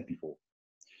been said before.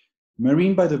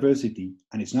 Marine biodiversity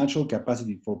and its natural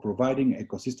capacity for providing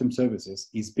ecosystem services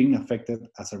is being affected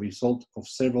as a result of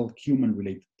several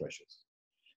human-related pressures.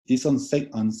 This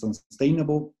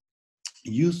unsustainable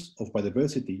use of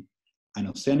biodiversity and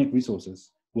oceanic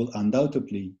resources will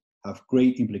undoubtedly have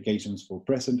great implications for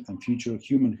present and future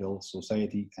human health,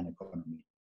 society, and economy.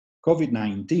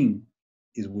 COVID-19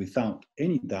 is without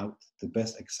any doubt the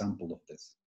best example of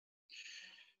this.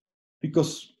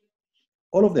 Because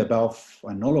all of the above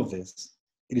and all of this,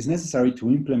 it is necessary to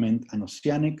implement an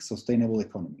oceanic sustainable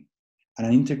economy and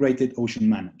an integrated ocean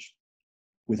management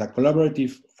with a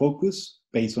collaborative focus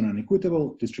based on an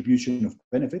equitable distribution of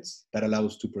benefits that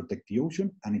allows to protect the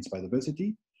ocean and its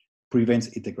biodiversity, prevents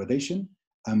its degradation,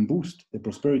 and boost the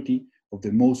prosperity of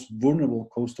the most vulnerable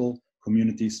coastal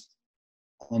communities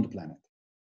on the planet.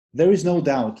 There is no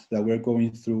doubt that we're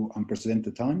going through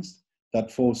unprecedented times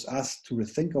that force us to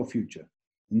rethink our future.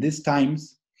 In these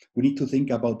times, we need to think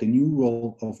about the new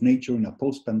role of nature in a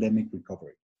post-pandemic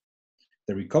recovery.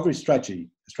 The recovery strategy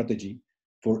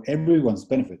for everyone's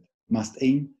benefit must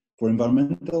aim for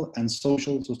environmental and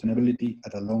social sustainability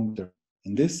at a long term.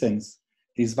 In this sense,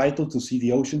 it is vital to see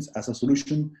the oceans as a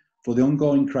solution for the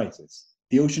ongoing crisis.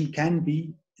 The ocean can be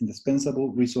an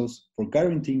indispensable resource for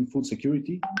guaranteeing food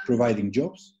security, providing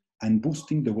jobs, and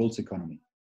boosting the world's economy.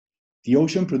 The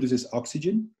ocean produces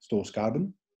oxygen, stores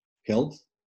carbon, health,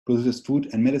 produces food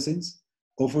and medicines,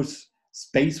 offers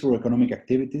space for economic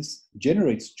activities,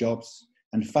 generates jobs,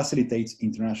 and facilitates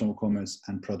international commerce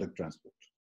and product transport.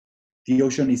 The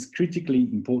ocean is critically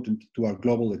important to our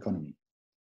global economy.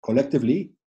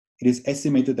 Collectively, it is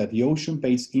estimated that the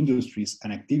ocean-based industries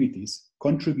and activities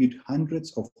contribute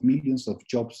hundreds of millions of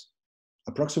jobs,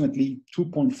 approximately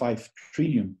 2.5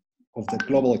 trillion of the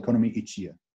global economy each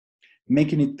year,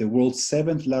 making it the world's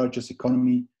 7th largest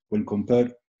economy when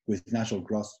compared with national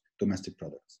gross domestic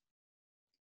products.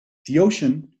 The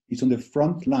ocean is on the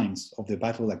front lines of the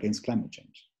battle against climate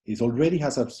change. It already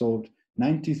has absorbed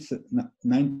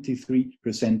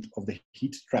 93% of the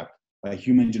heat trapped by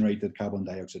human-generated carbon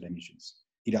dioxide emissions.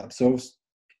 It absorbs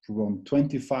from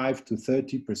 25 to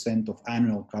 30% of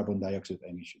annual carbon dioxide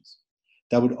emissions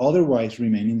that would otherwise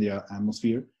remain in the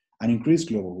atmosphere and increase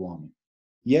global warming.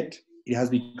 Yet, it has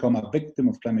become a victim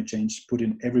of climate change,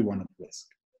 putting everyone at risk.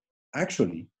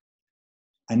 Actually,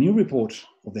 a new report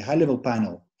of the high-level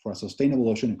panel for a sustainable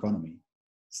ocean economy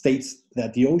states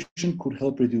that the ocean could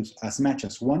help reduce as much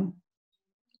as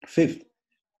 1/5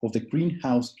 of the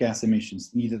greenhouse gas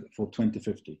emissions needed for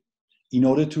 2050 in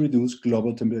order to reduce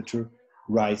global temperature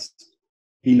rise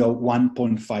below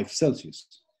 1.5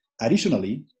 Celsius.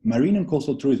 Additionally, marine and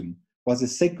coastal tourism was the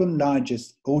second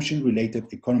largest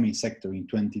ocean-related economy sector in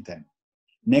 2010,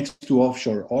 next to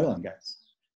offshore oil and gas.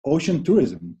 Ocean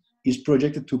tourism is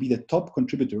projected to be the top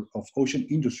contributor of ocean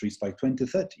industries by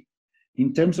 2030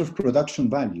 in terms of production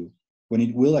value, when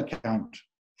it will account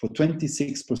for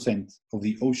 26% of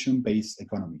the ocean-based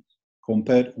economy,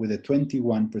 compared with the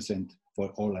 21%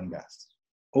 for oil and gas.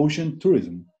 Ocean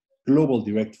tourism global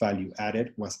direct value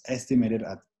added was estimated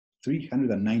at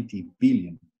 $390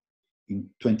 billion in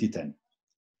 2010,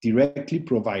 directly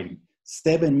providing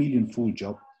 7 million full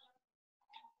jobs.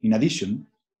 In addition,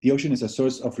 the ocean is a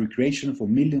source of recreation for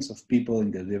millions of people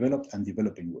in the developed and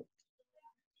developing world.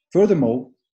 Furthermore,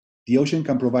 the ocean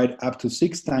can provide up to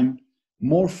 6 times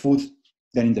more food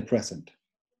than in the present,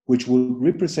 which will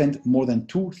represent more than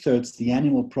 2/3 the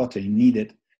animal protein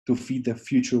needed to feed the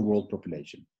future world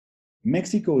population.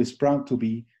 Mexico is proud to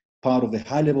be part of the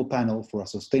high-level panel for a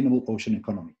sustainable ocean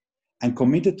economy and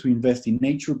committed to invest in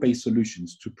nature-based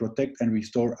solutions to protect and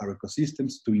restore our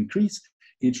ecosystems to increase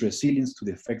its resilience to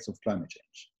the effects of climate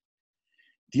change.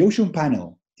 The Ocean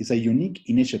Panel is a unique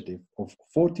initiative of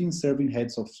 14 serving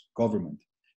heads of government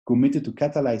committed to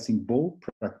catalyzing bold,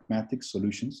 pragmatic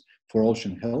solutions for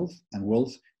ocean health and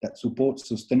wealth that support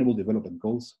sustainable development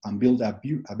goals and build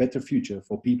a better future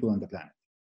for people and the planet.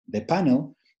 The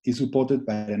panel is supported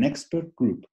by an expert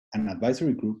group, an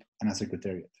advisory group, and a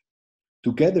secretariat.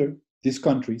 Together, these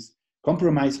countries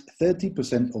comprise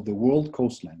 30% of the world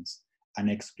coastlines and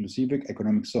exclusive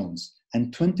economic zones,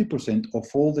 and 20% of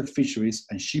all the fisheries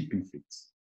and shipping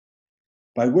fleets.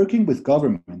 By working with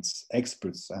governments,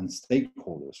 experts, and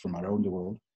stakeholders from around the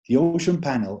world, the Ocean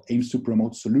Panel aims to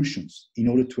promote solutions in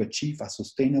order to achieve a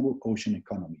sustainable ocean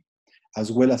economy,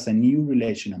 as well as a new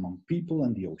relation among people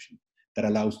and the ocean that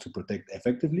allows to protect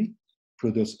effectively,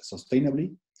 produce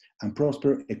sustainably, and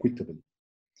prosper equitably.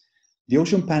 The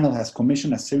Ocean Panel has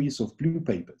commissioned a series of blue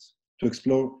papers to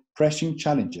explore pressing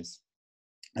challenges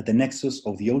at the nexus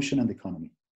of the ocean and the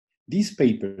economy. These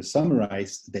papers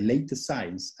summarize the latest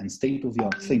science and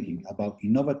state-of-the-art thinking about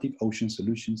innovative ocean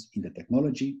solutions in the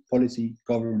technology, policy,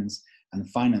 governance, and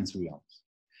finance realms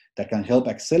that can help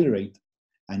accelerate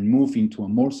and move into a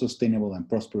more sustainable and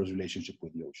prosperous relationship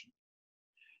with the ocean.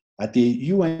 At the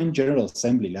UN General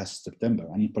Assembly last September,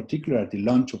 and in particular at the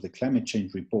launch of the climate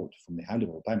change report from the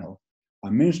high-level panel,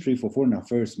 our Ministry for Foreign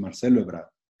Affairs, Marcelo Ebrard,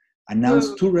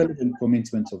 announced 2 relevant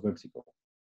commitments of Mexico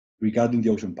regarding the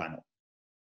Ocean Panel.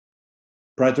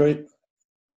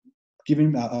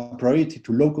 Giving a priority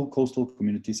to local coastal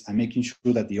communities and making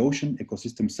sure that the ocean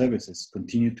ecosystem services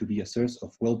continue to be a source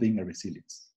of well-being and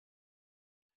resilience.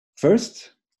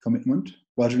 First commitment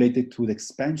was related to the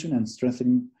expansion and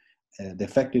strengthening the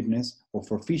effectiveness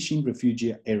of our fishing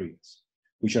refugee areas,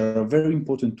 which are a very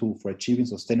important tool for achieving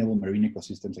sustainable marine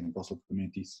ecosystems and coastal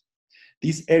communities.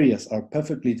 These areas are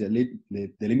perfectly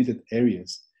delimited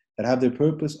areas that have the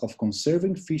purpose of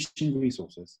conserving fishing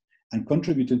resources and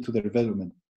contributing to the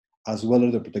development as well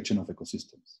as the protection of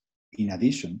ecosystems. In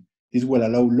addition, this will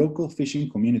allow local fishing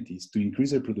communities to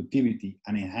increase their productivity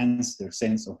and enhance their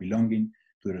sense of belonging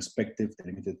to the respective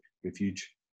delimited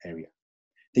refuge area.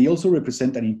 They also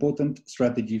represent an important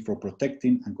strategy for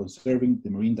protecting and conserving the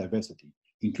marine diversity,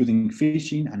 including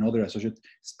fishing and other associated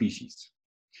species,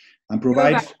 and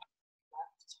provide,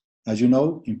 as you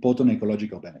know, important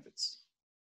ecological benefits.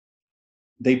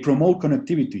 They promote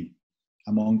connectivity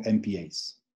among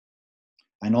MPAs.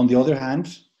 And on the other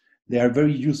hand, they are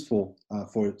very useful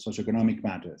for socioeconomic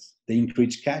matters. They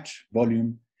increase catch,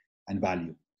 volume, and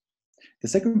value. The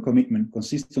second commitment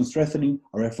consists on strengthening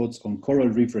our efforts on coral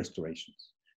reef restorations,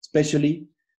 especially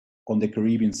on the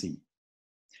Caribbean Sea.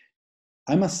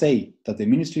 I must say that the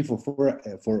Ministry for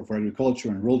Agriculture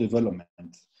and Rural Development,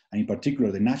 and in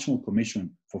particular the National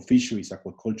Commission for Fisheries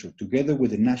Aquaculture, together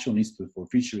with the National Institute for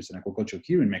Fisheries and Aquaculture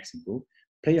here in Mexico,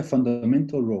 play a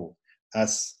fundamental role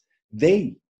as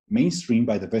they mainstream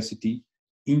biodiversity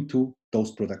into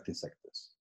those productive sectors.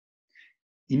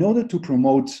 In order to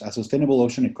promote a sustainable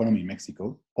ocean economy in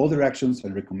Mexico, other actions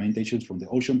and recommendations from the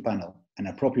Ocean Panel and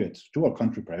appropriate to our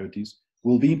country priorities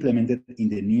will be implemented in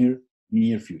the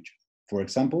near future. For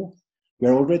example, we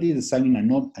are already designing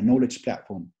a knowledge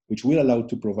platform which will allow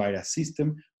to provide a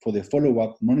system for the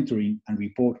follow-up, monitoring, and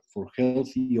report for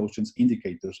healthy oceans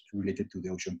indicators related to the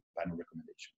Ocean Panel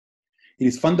recommendation. It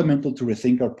is fundamental to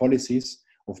rethink our policies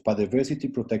of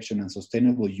biodiversity protection and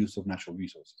sustainable use of natural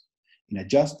resources in a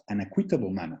just and equitable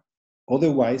manner.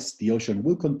 Otherwise, the ocean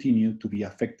will continue to be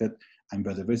affected and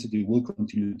biodiversity will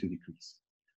continue to decrease,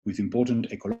 with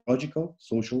important ecological,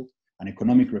 social, and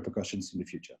economic repercussions in the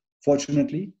future.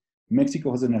 Fortunately,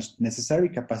 Mexico has the necessary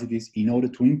capacities in order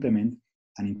to implement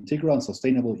an integral and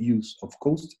sustainable use of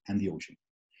coast and the ocean,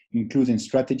 including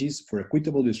strategies for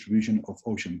equitable distribution of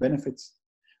ocean benefits.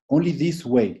 Only this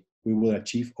way we will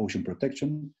achieve ocean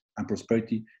protection and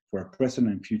prosperity for our present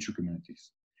and future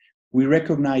communities. We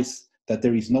recognize that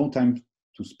there is no time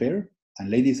to spare, and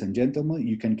ladies and gentlemen,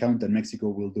 you can count that Mexico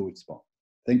will do its part.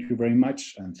 Thank you very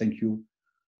much, and thank you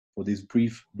for this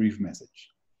brief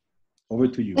message. Over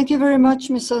to you. Thank you very much,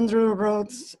 Ms. Andrew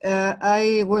Rhodes.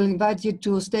 I will invite you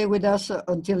to stay with us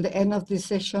until the end of this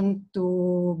session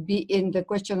to be in the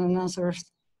question and answers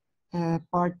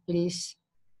part, please.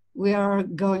 We are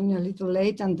going a little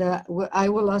late, and I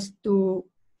will ask to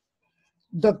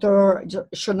Dr.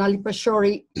 Shonali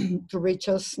Pashori to reach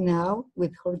us now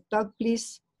with her talk,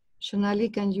 please.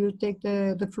 Shonali, can you take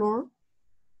the floor?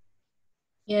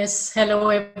 Yes, hello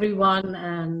everyone,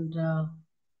 and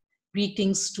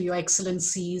greetings to your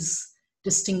excellencies,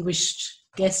 distinguished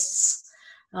guests,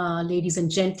 ladies and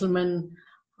gentlemen,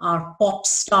 our pop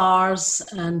stars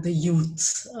and the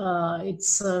youth.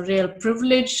 It's a real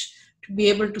privilege to be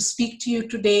able to speak to you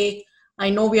today. I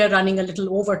know we are running a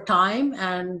little over time,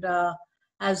 and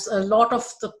as a lot of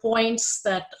the points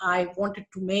that I wanted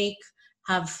to make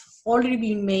have already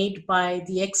been made by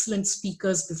the excellent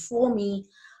speakers before me,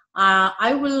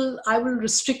 I will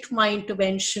restrict my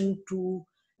intervention to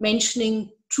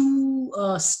mentioning two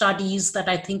studies that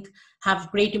I think have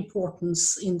great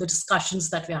importance in the discussions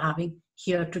that we're having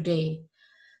here today.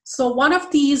 So one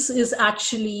of these is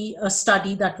actually a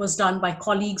study that was done by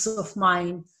colleagues of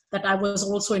mine that I was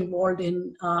also involved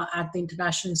in at the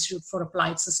International Institute for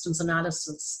Applied Systems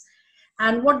Analysis.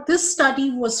 And what this study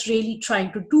was really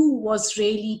trying to do was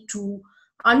really to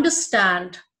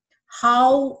understand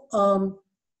how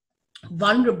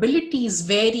vulnerabilities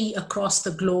vary across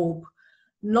the globe,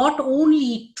 not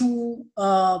only to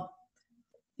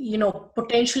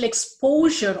potential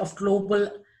exposure of global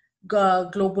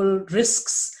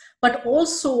risks, but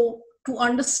also to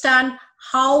understand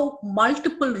how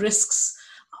multiple risks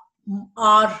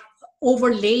are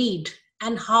overlaid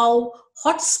and how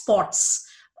hotspots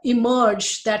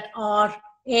emerge that are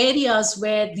areas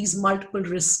where these multiple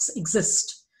risks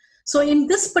exist. So in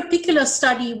this particular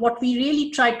study, what we really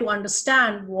tried to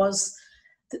understand was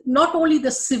not only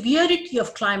the severity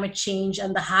of climate change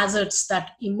and the hazards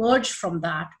that emerge from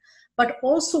that, but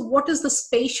also what is the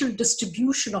spatial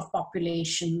distribution of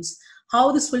populations,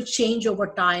 how this will change over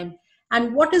time,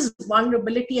 and what is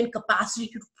vulnerability and capacity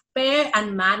to prepare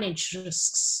and manage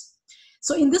risks.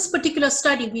 So in this particular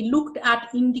study, we looked at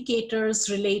indicators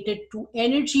related to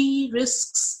energy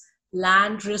risks,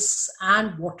 land risks,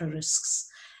 and water risks.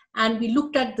 And we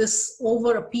looked at this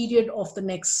over a period of the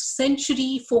next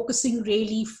century, focusing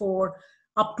really for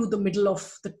up to the middle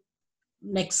of the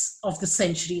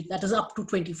century, that is up to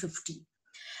 2050.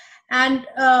 And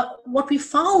what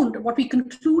we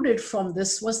concluded from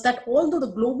this was that although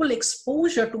the global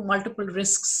exposure to multiple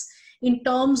risks in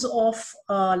terms of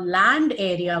land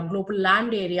area, global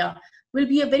land area, will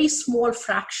be a very small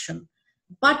fraction.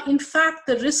 But in fact,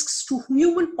 the risks to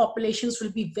human populations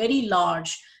will be very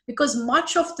large, because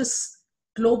much of this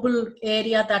global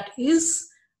area that is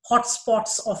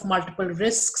hotspots of multiple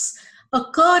risks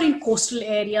occur in coastal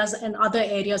areas and other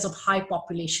areas of high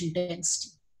population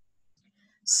density.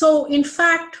 So in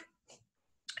fact,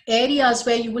 areas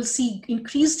where you will see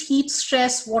increased heat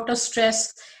stress, water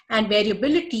stress, and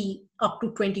variability up to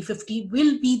 2050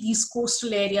 will be these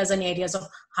coastal areas and areas of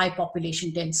high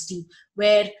population density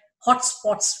where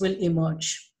hotspots will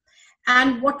emerge.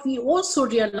 And what we also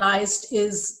realized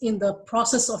is in the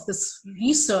process of this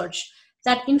research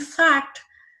that in fact,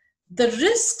 the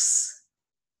risks,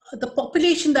 the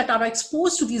population that are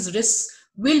exposed to these risks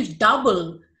will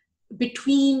double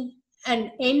between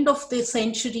an end of the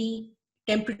century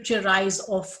temperature rise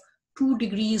of 2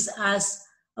 degrees as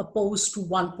opposed to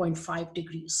 1.5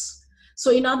 degrees.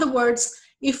 So in other words,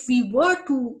 if we were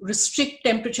to restrict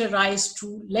temperature rise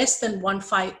to less than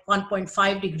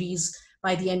 1.5 degrees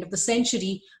by the end of the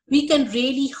century, we can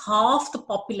really halve the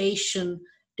population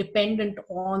dependent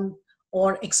on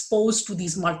or exposed to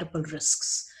these multiple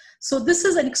risks. So this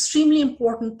is an extremely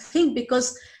important thing,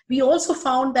 because we also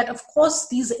found that, of course,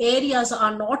 these areas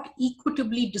are not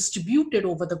equitably distributed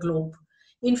over the globe.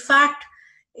 In fact,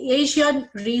 Asian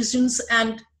regions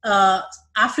and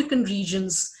African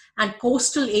regions and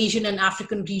coastal Asian and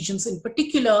African regions in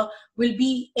particular will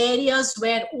be areas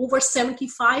where over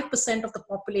 75% of the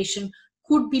population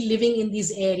could be living in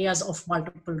these areas of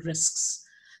multiple risks.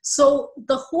 So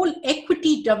the whole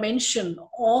equity dimension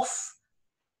of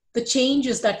the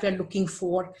changes that we're looking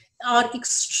for are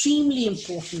extremely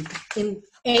important in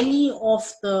any of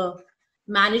the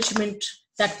management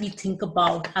that we think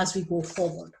about as we go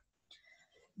forward.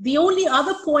 The only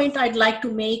other point I'd like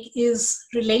to make is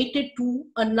related to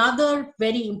another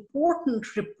very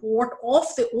important report of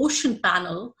the Ocean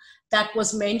Panel that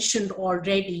was mentioned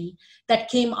already that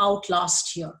came out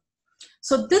last year.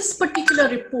 So this particular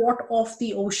report of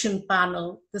the Ocean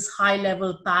Panel, this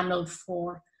high-level panel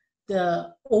for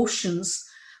the oceans,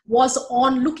 was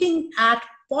on looking at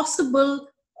possible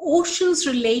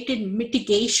oceans-related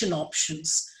mitigation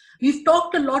options. We've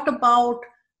talked a lot about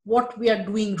what we are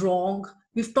doing wrong.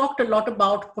 We've talked a lot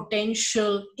about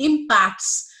potential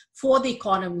impacts for the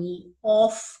economy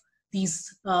of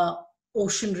these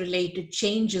ocean-related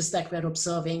changes that we're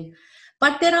observing.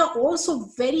 But there are also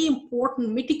very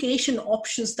important mitigation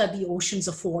options that the oceans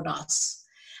afford us.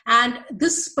 And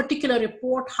this particular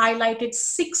report highlighted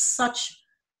 6 such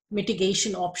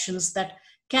mitigation options that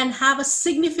can have a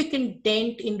significant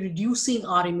dent in reducing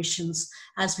our emissions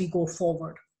as we go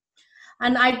forward.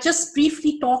 And I just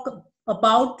briefly talk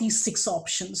about these 6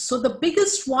 options. So the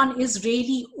biggest one is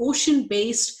really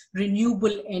ocean-based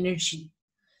renewable energy.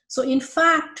 So in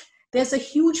fact, there's a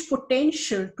huge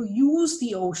potential to use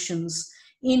the oceans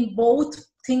in both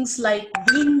things like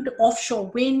wind,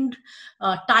 offshore wind,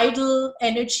 tidal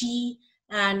energy,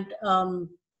 and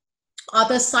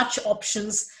other such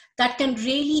options that can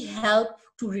really help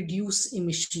to reduce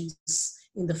emissions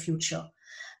in the future.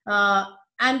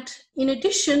 And in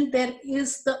addition, there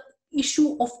is the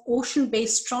issue of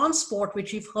ocean-based transport,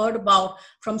 which we've heard about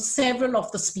from several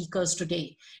of the speakers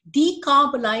today.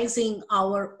 Decarbonizing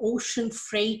our ocean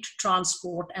freight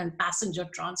transport and passenger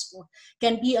transport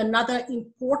can be another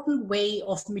important way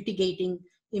of mitigating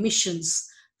emissions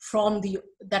from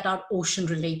that are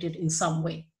ocean-related in some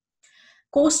way.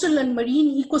 Coastal and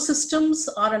marine ecosystems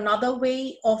are another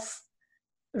way of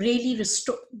really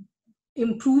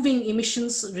improving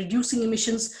emissions, reducing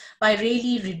emissions by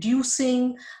really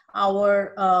reducing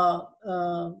our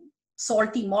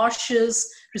salty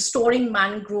marshes, restoring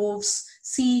mangroves,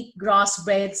 sea grass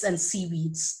beds, and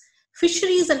seaweeds.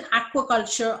 Fisheries and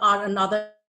aquaculture are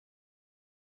another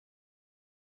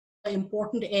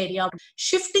important area.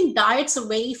 Shifting diets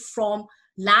away from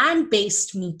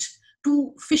land-based meat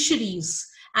to fisheries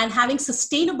and having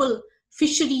sustainable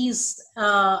fisheries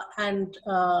and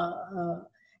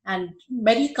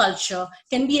mariculture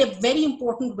can be a very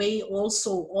important way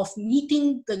also of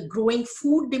meeting the growing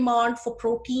food demand for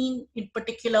protein in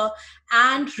particular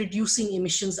and reducing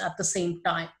emissions at the same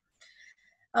time.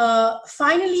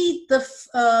 Finally,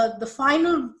 the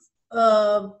final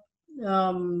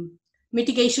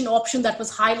mitigation option that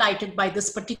was highlighted by this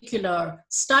particular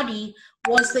study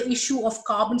was the issue of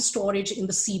carbon storage in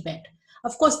the seabed.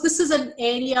 Of course, this is an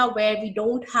area where we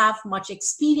don't have much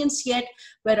experience yet,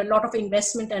 where a lot of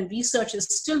investment and research is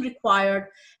still required,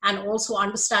 and also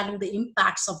understanding the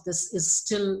impacts of this is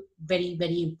still very,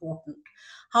 very important.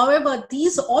 However,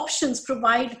 these options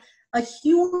provide a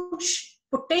huge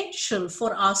potential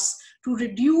for us to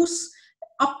reduce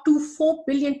up to 4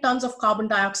 billion tons of carbon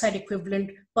dioxide equivalent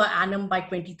per annum by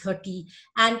 2030,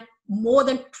 and more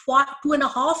than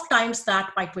 2.5 times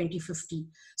that by 2050.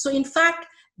 So in fact,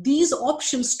 these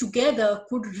options together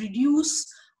could reduce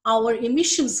our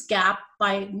emissions gap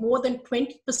by more than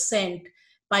 20%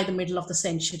 by the middle of the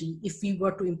century if we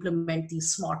were to implement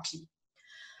these smartly.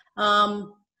 I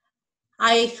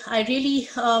really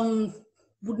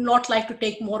would not like to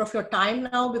take more of your time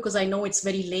now because I know it's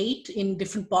very late in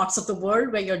different parts of the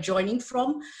world where you're joining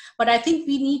from, but I think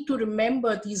we need to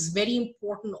remember these very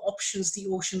important options the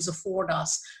oceans afford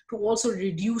us to also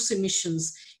reduce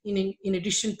emissions in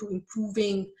addition to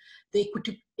improving the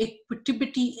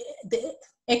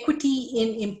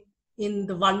equity in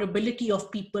the vulnerability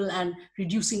of people and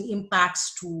reducing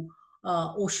impacts to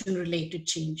ocean-related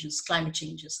changes, climate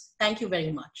changes. Thank you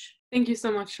very much. Thank you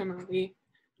so much, Shonali.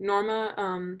 Norma,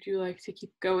 would you like to keep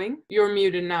going? You're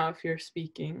muted now if you're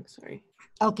speaking, sorry.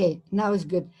 Okay, now it's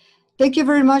good. Thank you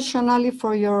very much, Shonali,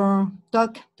 for your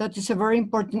talk. That is a very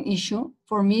important issue.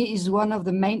 For me, is one of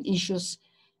the main issues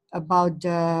about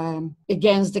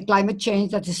against the climate change,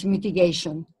 that is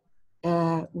mitigation.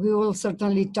 We will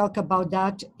certainly talk about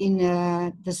that in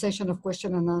the session of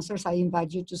question and answers. I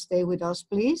invite you to stay with us,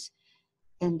 please.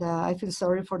 And I feel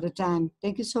sorry for the time.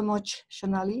 Thank you so much,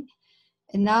 Shonali.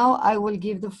 And now I will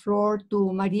give the floor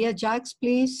to Maria Jacques,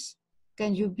 please.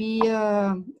 Can you be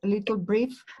a little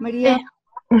brief, Maria?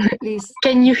 Please.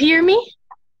 Can you hear me?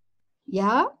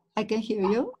 Yeah, I can hear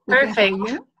you.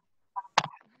 Perfect.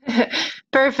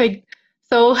 Perfect.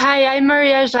 So, hi, I'm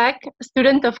Maria Jacques,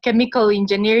 student of chemical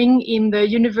engineering in the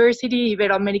University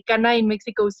Iberoamericana in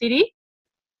Mexico City.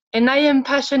 And I am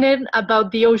passionate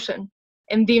about the ocean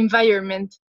and the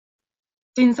environment.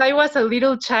 Since I was a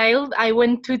little child, I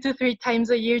went 2 to 3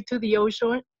 times a year to the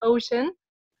ocean,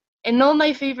 and all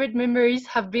my favorite memories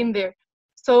have been there.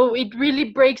 So it really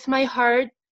breaks my heart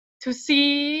to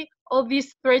see all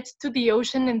these threats to the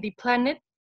ocean and the planet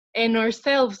and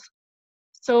ourselves.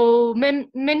 So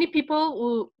many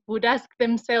people would ask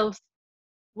themselves,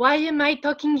 why am I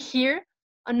talking here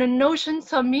on an ocean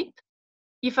summit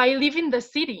if I live in the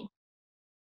city?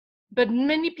 but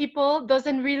many people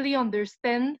doesn't really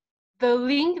understand the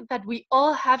link that we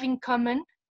all have in common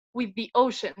with the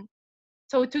ocean.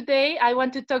 So today I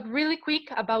want to talk really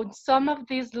quick about some of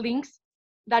these links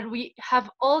that we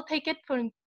all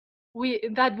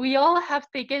have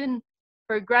taken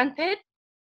for granted,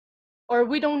 or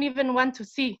we don't even want to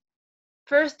see.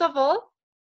 First of all,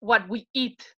 what we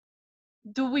eat.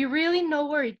 Do we really know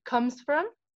where it comes from?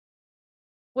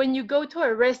 When you go to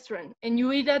a restaurant and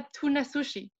you eat a tuna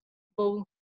sushi bowl,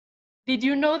 did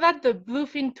you know that the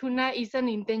bluefin tuna is an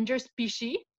endangered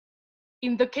species?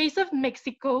 In the case of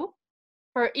Mexico,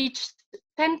 for each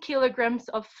 10 kilograms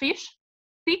of fish,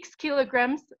 6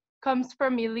 kilograms comes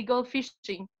from illegal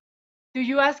fishing. Do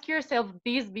you ask yourself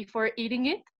this before eating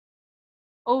it?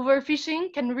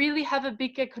 Overfishing can really have a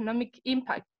big economic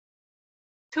impact.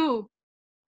 2,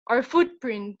 our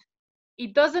footprint.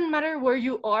 It doesn't matter where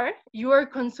you are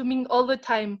consuming all the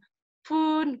time,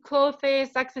 food,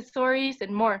 clothes, accessories,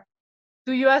 and more.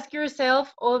 Do you ask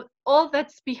yourself all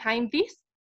that's behind this?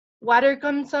 Water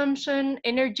consumption,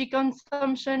 energy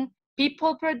consumption,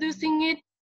 people producing it,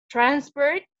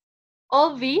 transport,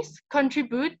 all these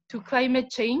contribute to climate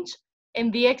change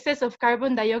and the excess of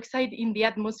carbon dioxide in the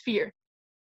atmosphere.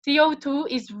 CO2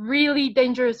 is really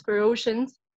dangerous for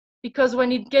oceans because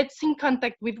when it gets in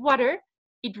contact with water,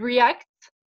 it reacts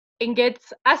and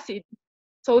gets acid.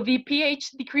 So the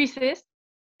pH decreases,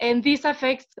 and this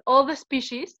affects all the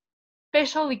species,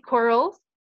 especially corals,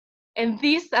 and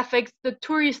this affects the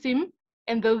tourism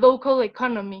and the local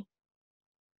economy.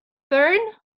 Third,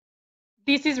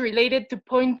 this is related to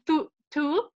point two.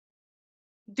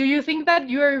 Do you think that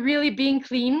you are really being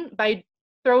clean by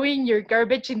throwing your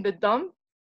garbage in the dump?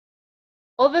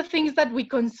 All the things that we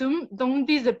consume don't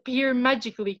disappear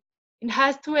magically. It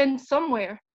has to end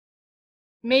somewhere.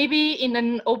 Maybe in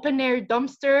an open-air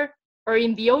dumpster or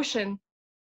in the ocean.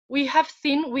 We have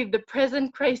seen with the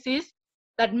present crisis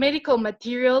that medical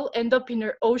material end up in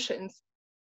our oceans.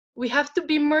 We have to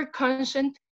be more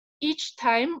conscious each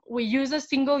time we use a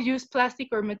single-use plastic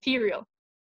or material.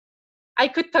 I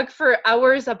could talk for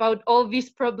hours about all these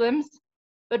problems,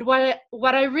 but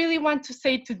what I really want to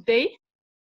say today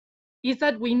is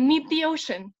that we need the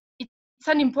ocean. It's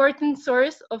an important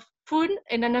source of food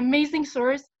and an amazing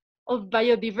source of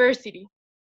biodiversity.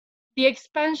 The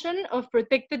expansion of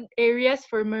protected areas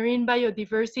for marine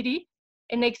biodiversity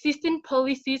and existing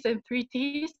policies and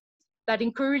treaties that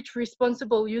encourage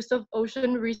responsible use of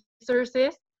ocean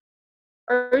resources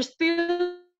are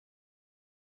still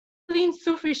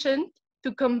insufficient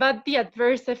to combat the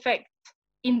adverse effects.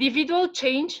 Individual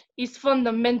change is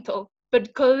fundamental,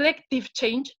 but collective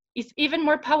change is even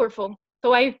more powerful.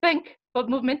 So I thank Pop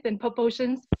Movement and Pop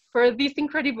Oceans for this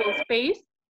incredible space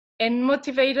and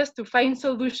motivate us to find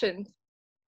solutions,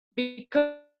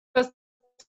 because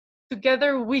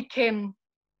together we can.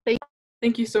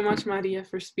 Thank you so much, Maria,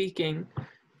 for speaking.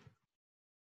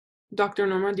 Dr.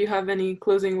 Norma, do you have any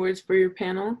closing words for your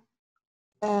panel?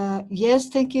 Yes,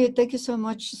 thank you. Thank you so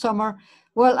much, Summer.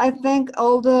 Well, I thank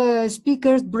all the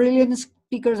speakers, brilliant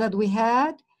speakers that we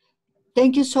had.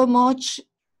 Thank you so much.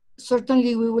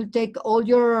 Certainly, we will take all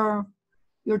your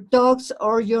talks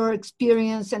or your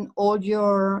experience and all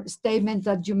your statements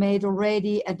that you made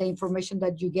already and the information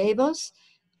that you gave us.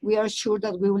 We are sure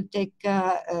that we will take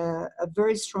a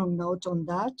very strong note on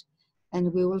that,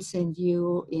 and we will send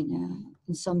you in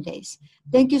some days.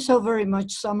 Thank you so very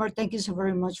much, Summer. Thank you so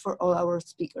very much for all our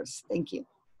speakers. Thank you.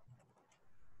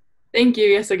 Thank you.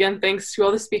 Yes, again, thanks to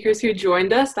all the speakers who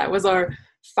joined us. That was our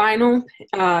final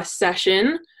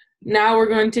session. Now we're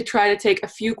going to try to take a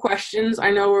few questions. I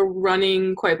know we're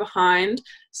running quite behind,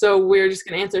 so we're just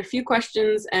going to answer a few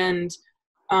questions and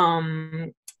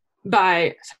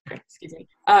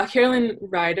Carolyn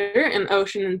Ryder, an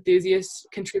ocean enthusiast,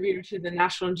 contributor to the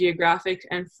National Geographic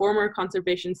and former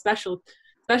conservation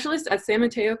specialist at San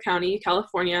Mateo County,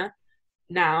 California,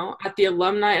 now at the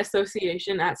Alumni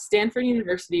Association at Stanford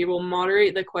University, will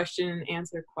moderate the question and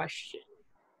answer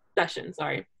session.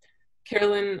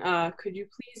 Carolyn, could you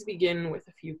please begin with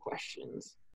a few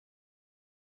questions?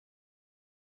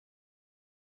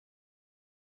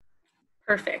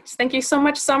 Perfect. Thank you so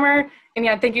much, Summer. And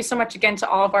yeah, thank you so much again to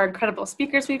all of our incredible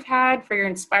speakers we've had for your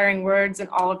inspiring words and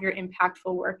all of your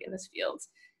impactful work in this field.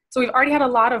 So we've already had a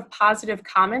lot of positive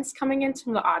comments coming in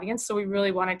from the audience, so we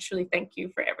really want to truly thank you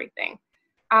for everything.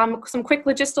 Some quick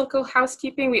logistical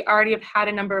housekeeping. We already have had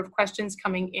a number of questions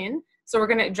coming in, so we're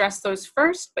going to address those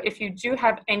first. But if you do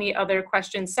have any other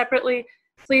questions separately,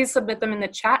 please submit them in the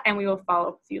chat and we will follow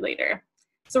up with you later.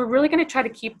 So we're really going to try to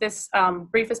keep this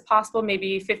brief as possible,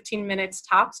 maybe 15 minutes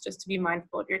tops, just to be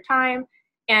mindful of your time.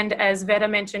 And as Vera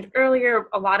mentioned earlier,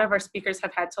 a lot of our speakers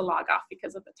have had to log off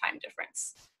because of the time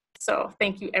difference. So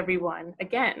thank you everyone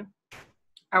again.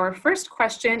 Our first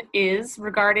question is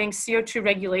regarding CO2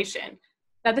 regulation.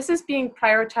 Now this is being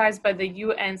prioritized by the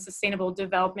UN Sustainable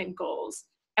Development Goals,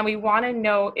 and we want to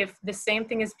know if the same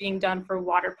thing is being done for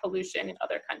water pollution in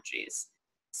other countries.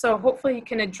 So hopefully you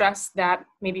can address that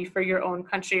maybe for your own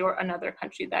country or another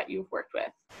country that you've worked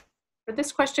with. For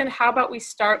this question, how about we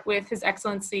start with His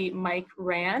Excellency Mike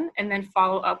Rann and then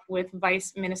follow up with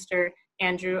Vice Minister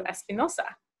Andrew Espinosa.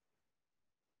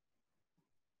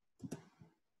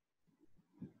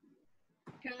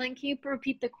 Caroline, can you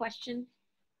repeat the question?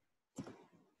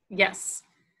 Yes.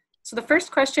 So the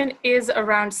first question is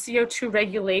around CO2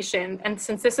 regulation. And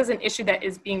since this is an issue that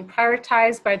is being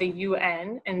prioritized by the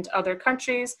UN and other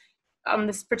countries,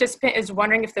 this participant is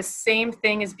wondering if the same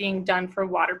thing is being done for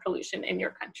water pollution in your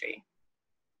country.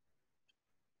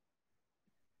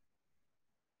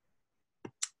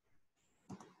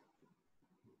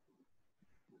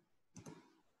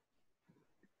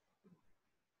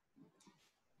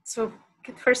 So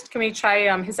first, can we try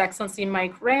His Excellency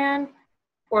Mike Rann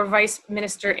or Vice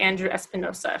Minister Andrew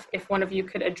Espinosa, if one of you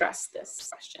could address this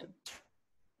question?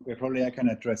 Okay, probably I can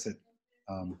address it.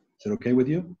 Is it okay with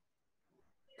you?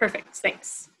 Perfect,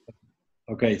 thanks.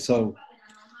 Okay, so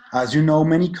as you know,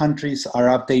 many countries are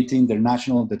updating their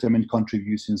national determined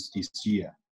contributions this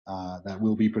year. That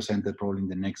will be presented probably in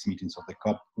the next meetings of the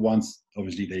COP once,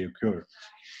 obviously, they occur.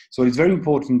 So it's very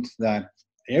important that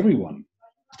everyone,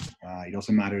 it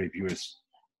doesn't matter if you're a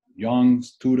young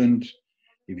student,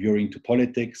 if you're into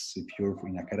politics, if you're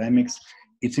in academics,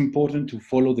 it's important to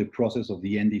follow the process of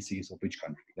the NDCs of each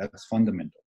country. That's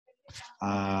fundamental.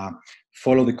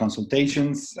 Follow the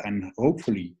consultations and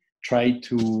hopefully try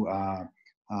to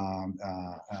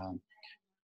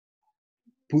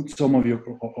put some of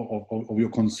your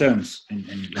concerns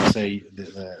in let's say,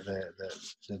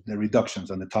 the reductions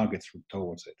and the targets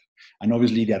towards it. And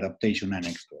obviously the adaptation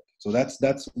annex to it. So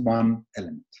that's one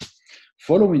element.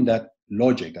 Following that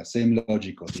logic, that same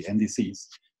logic of the NDCs,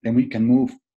 then we can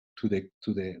move to the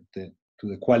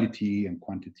quality and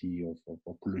quantity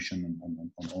of pollution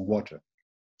on water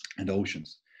and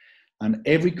oceans. And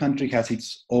every country has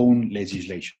its own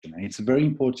legislation, and it's very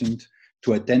important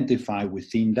to identify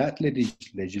within that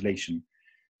legislation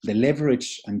the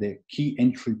leverage and the key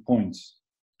entry points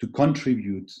to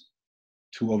contribute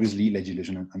to obviously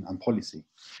legislation and policy,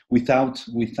 without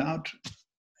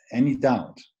any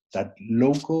doubt that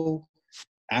local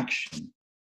action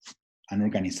and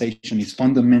organization is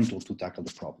fundamental to tackle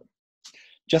the problem.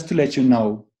 Just to let you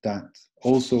know that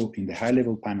also in the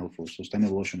high-level panel for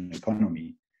sustainable ocean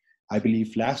economy, I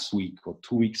believe last week or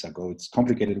 2 weeks ago, it's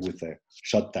complicated with the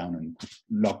shutdown and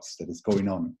locks that is going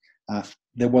on.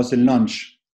 There was a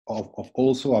launch of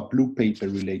also a blue paper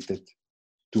related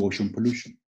to ocean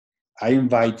pollution. I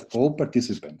invite all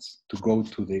participants to go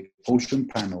to the Ocean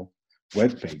Panel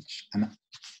webpage and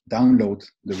download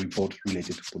the report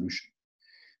related to pollution.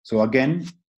 So again,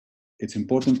 it's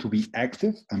important to be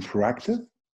active and proactive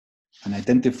and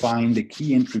identifying the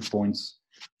key entry points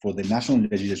for the national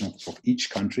legislation of each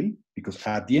country, because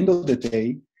at the end of the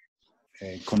day,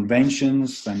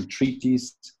 conventions and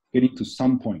treaties getting to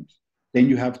some point, then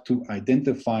you have to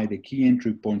identify the key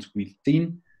entry points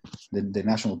within the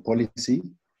national policy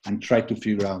and try to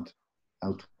figure out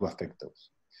how to affect those.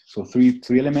 So three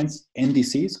elements: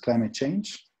 NDCs, climate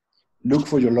change, look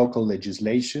for your local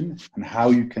legislation and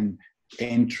how you can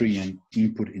entry and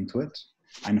input into it,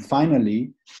 and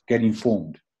finally, get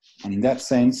informed. And in that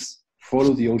sense,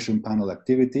 follow the Ocean Panel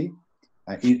activity.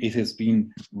 It has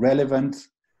been relevant,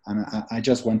 and I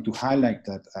just want to highlight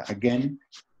that, again,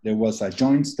 there was a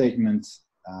joint statement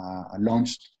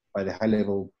launched by the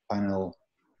high-level panel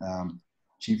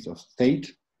heads of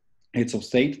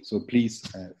state, so please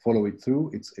follow it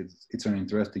through. It's an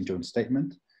interesting joint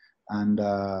statement, and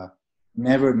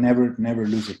never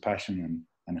lose a passion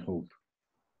and hope.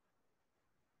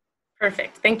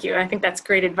 Perfect, thank you. I think that's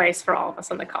great advice for all of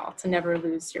us on the call, to never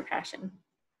lose your passion.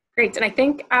 Great, and I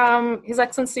think His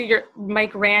Excellency,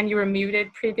 Mike Rann, you were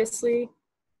muted previously. Do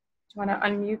you want to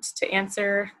unmute to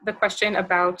answer the question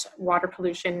about water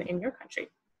pollution in your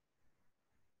country?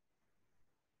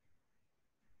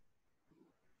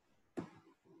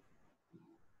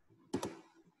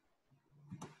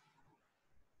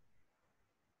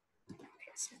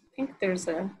 Okay, so I think there's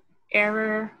an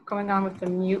error going on with the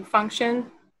mute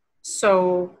function.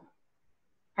 So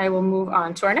I will move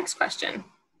on to our next question.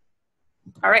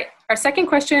 All right, our second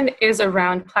question is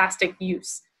around plastic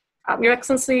use. Your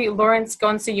Excellency, Lawrence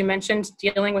Gonzi, you mentioned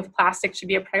dealing with plastic should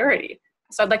be a priority.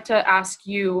 So I'd like to ask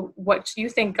you, what do you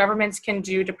think governments can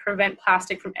do to prevent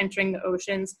plastic from entering the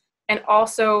oceans? And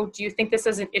also, do you think this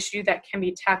is an issue that can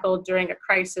be tackled during a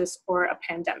crisis or a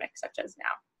pandemic such as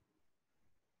now?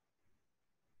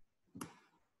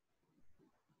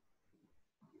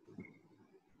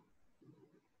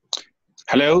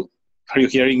 Hello, are you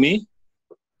hearing me?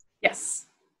 Yes.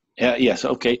 Yes,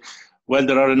 okay. Well,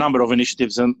 there are a number of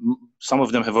initiatives, and some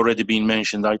of them have already been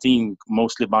mentioned, I think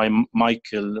mostly by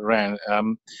Michael Rann.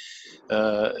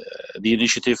 The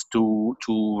initiative to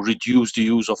reduce the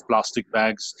use of plastic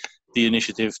bags, the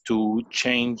initiative to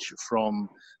change from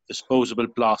disposable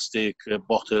plastic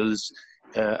bottles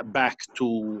back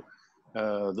to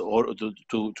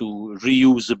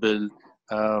reusable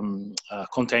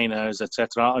containers,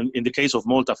 etc. In the case of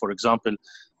Malta, for example,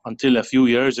 until a few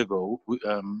years ago,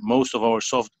 most of our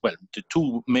the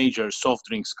two major soft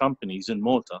drinks companies in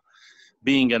Malta,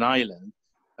 being an island,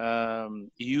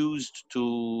 used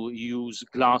to use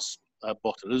glass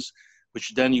bottles,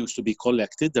 which then used to be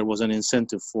collected. There was an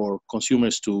incentive for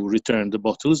consumers to return the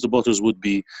bottles. The bottles would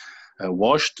be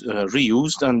washed,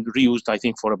 reused, I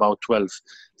think, for about 12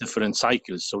 different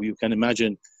cycles. So you can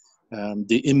imagine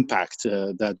the impact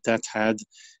that had,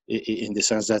 in the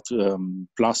sense that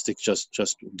plastic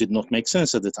just did not make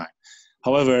sense at the time.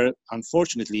 However,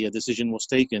 unfortunately, a decision was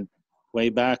taken way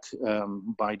back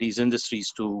by these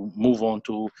industries to move on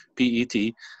to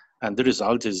PET, and the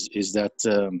result is that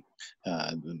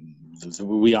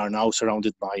we are now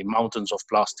surrounded by mountains of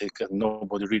plastic, and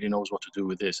nobody really knows what to do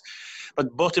with this.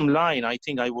 But bottom line, I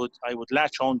think I would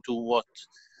latch on to what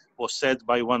was said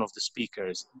by one of the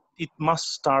speakers. It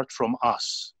must start from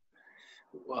us.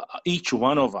 Each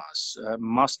one of us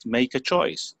must make a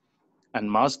choice and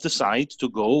must decide to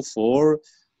go for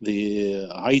the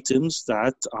items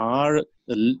that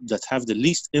have the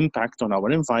least impact on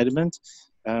our environment,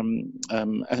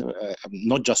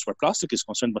 not just where plastic is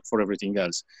concerned, but for everything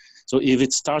else. So if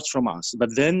it starts from us,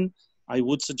 but then I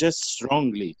would suggest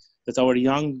strongly that our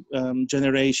young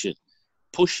generation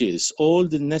pushes all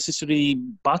the necessary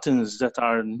buttons that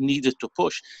are needed to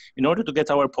push in order to get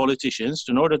our politicians,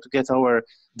 in order to get our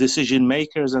decision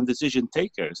makers and decision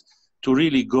takers to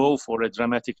really go for a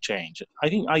dramatic change.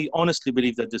 I honestly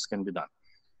believe that this can be done,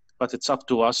 but it's up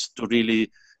to us to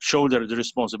really shoulder the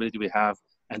responsibility we have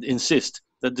and insist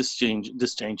that this change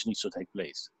needs to take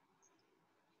place.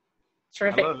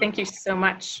 Terrific. Hello. Thank you so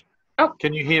much. Oh,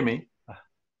 can you hear me?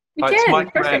 We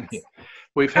can. Perfect.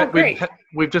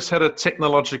 We've just had a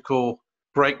technological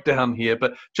breakdown here,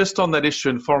 but just on that issue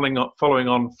and following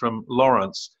on from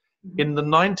Lawrence, in the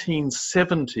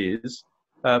 1970s,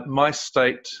 my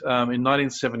state in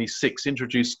 1976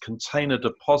 introduced container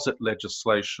deposit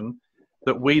legislation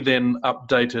that we then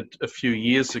updated a few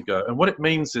years ago. And what it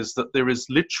means is that there is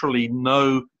literally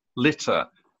no litter,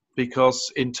 because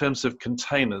in terms of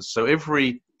containers, so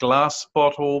every glass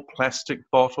bottle, plastic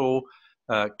bottle,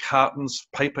 cartons,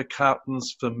 paper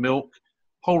cartons for milk,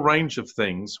 whole range of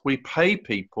things, we pay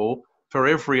people for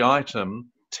every item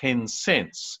 10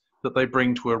 cents that they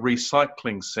bring to a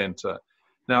recycling center.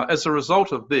 Now, as a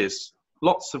result of this,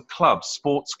 lots of clubs,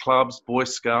 sports clubs, Boy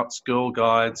Scouts, Girl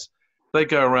Guides, they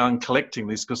go around collecting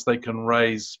these because they can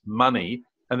raise money.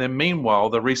 And then meanwhile,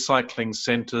 the recycling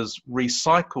centers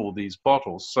recycle these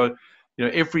bottles. So, you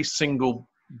know, every single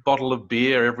bottle of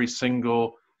beer, every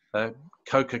single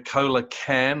Coca-Cola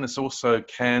can, there's also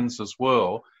cans as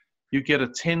well, you get a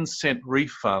 10-cent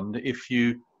refund if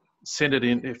you send it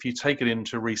in, if you take it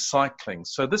into recycling.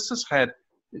 So this has had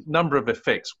a number of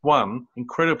effects. One,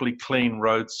 incredibly clean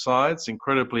roadsides,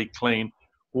 incredibly clean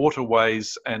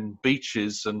waterways and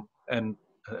beaches and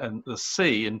the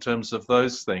sea in terms of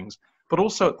those things. But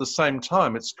also at the same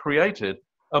time, it's created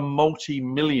a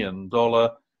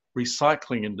multi-million-dollar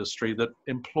recycling industry that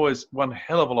employs one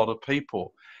hell of a lot of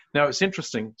people. Now, it's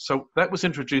interesting. So that was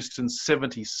introduced in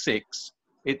 '76.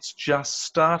 It's just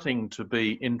starting to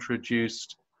be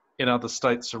introduced in other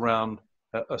states around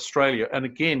Australia. And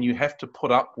again, you have to put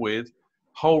up with a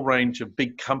whole range of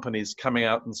big companies coming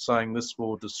out and saying this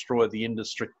will destroy the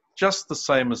industry, just the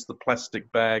same as the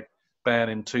plastic bag ban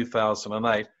in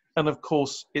 2008. And of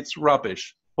course, it's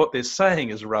rubbish. What they're saying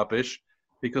is rubbish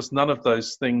because none of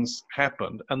those things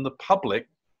happened, and the public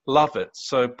love it.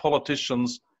 So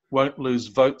politicians won't lose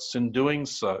votes in doing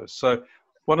so. So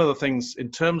one of the things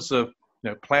in terms of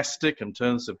plastic, in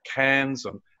terms of cans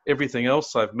and everything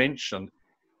else I've mentioned,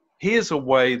 here's a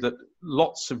way that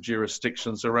lots of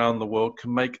jurisdictions around the world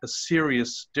can make a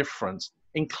serious difference,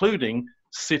 including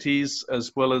cities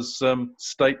as well as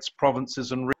states,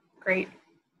 provinces, and regions. Great.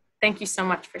 Thank you so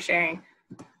much for sharing.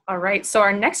 All right, so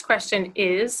our next question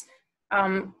is,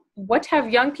 what have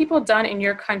young people done in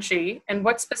your country, and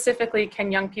what specifically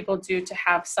can young people do to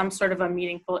have some sort of a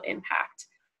meaningful impact?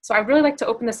 So I'd really like to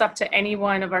open this up to any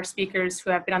one of our speakers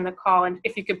who have been on the call, and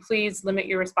if you could please limit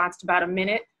your response to about a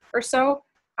minute or so.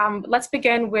 Let's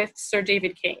begin with Sir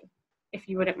David King, if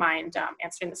you wouldn't mind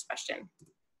answering this question.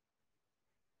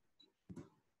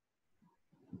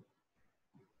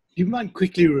 Do you mind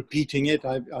quickly repeating it?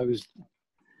 I was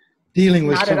dealing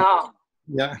with Not at all.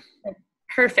 Yeah.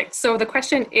 Perfect. So the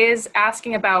question is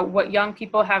asking about what young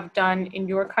people have done in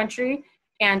your country,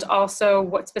 and also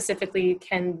what specifically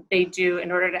can they do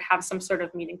in order to have some sort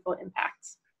of meaningful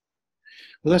impact?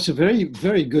 Well, that's a very,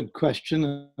 very good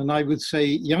question. And I would say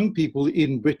young people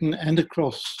in Britain and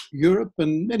across Europe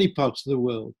and many parts of the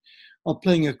world are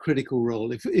playing a critical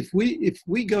role. If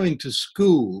we go into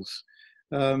schools,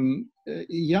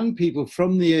 young people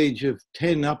from the age of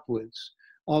 10 upwards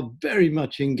are very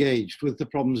much engaged with the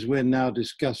problems we're now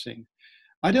discussing.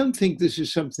 I don't think this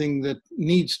is something that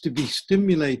needs to be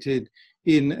stimulated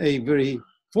in a very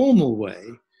formal way,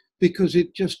 because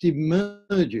it just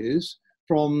emerges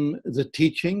from the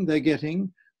teaching they're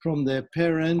getting, from their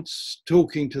parents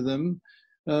talking to them.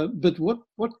 But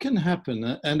what can happen,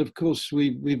 and of course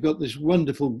we've got this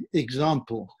wonderful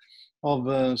example of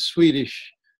a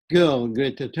Swedish girl,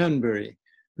 Greta Thunberg,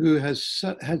 who has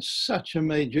had such a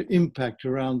major impact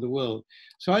around the world.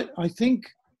 So I think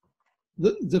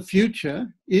the future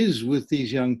is with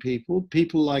these young people.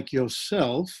 People like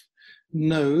yourself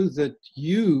know that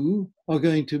you are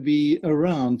going to be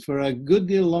around for a good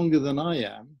deal longer than I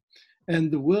am, and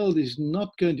the world is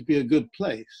not going to be a good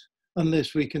place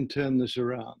unless we can turn this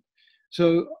around.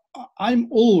 So I'm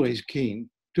always keen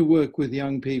to work with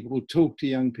young people, talk to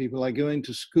young people. I go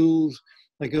into schools,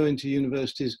 I go into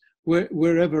universities,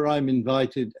 wherever I'm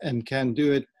invited and can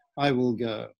do it, I will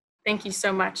go. Thank you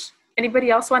so much. Anybody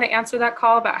else want to answer that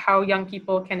call about how young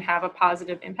people can have a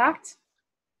positive impact?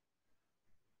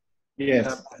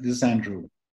 Yes, this is Andrew.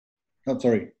 Oh,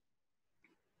 sorry.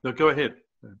 No, go ahead.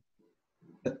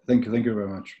 Thank you very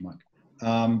much, Mike.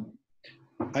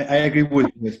 I agree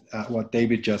with what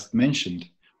David just mentioned.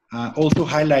 Also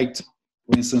highlight,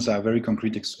 for instance, a very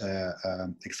concrete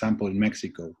example in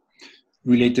Mexico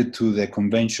related to the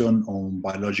Convention on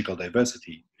Biological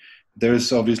Diversity.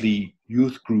 There's obviously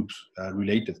youth groups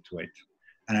related to it.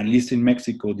 And at least in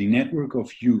Mexico, the network of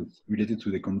youth related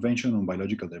to the Convention on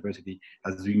Biological Diversity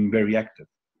has been very active.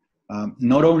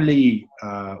 Not only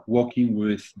working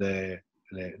with the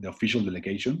official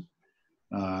delegation,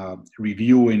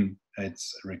 reviewing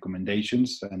its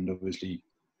recommendations and obviously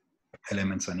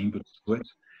elements and inputs to it,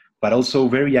 but also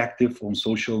very active on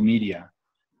social media.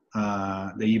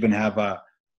 They even have a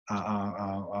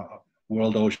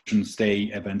World Oceans Day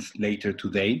event later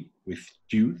today with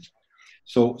youth.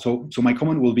 So my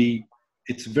comment will be,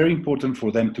 it's very important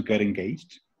for them to get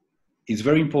engaged. It's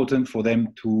very important for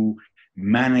them to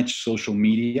manage social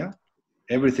media.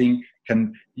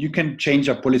 You can change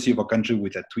a policy of a country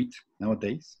with a tweet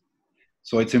nowadays.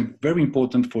 So it's very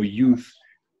important for youth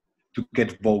to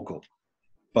get vocal.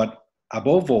 But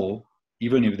above all,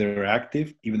 even if they're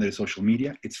active, even their social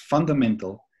media, it's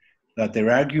fundamental that their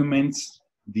arguments,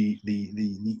 the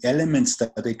elements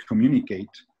that they communicate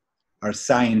are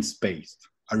science-based,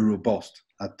 are robust,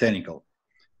 are technical.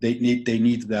 They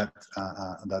need that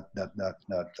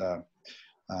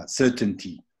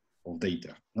certainty of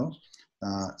data. No?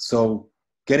 So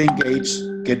get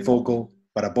engaged, get vocal,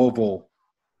 but above all,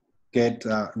 get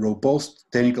robust,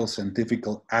 technical, scientific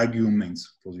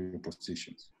arguments for your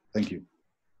positions. Thank you.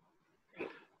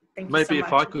 Maybe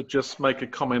if I could just make a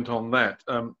comment on that.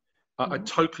 I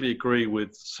totally agree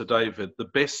with Sir David. The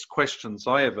best questions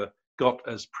I ever got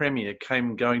as Premier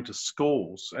came going to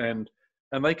schools, and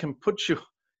they can put you,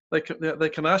 they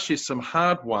can ask you some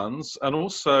hard ones, and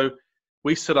also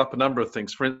we set up a number of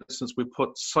things. For instance, we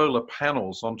put solar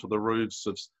panels onto the roofs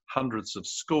of hundreds of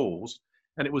schools,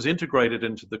 and it was integrated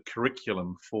into the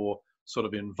curriculum for sort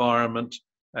of environment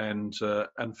and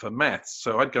for maths.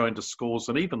 So I'd go into schools,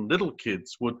 and even little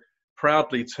kids would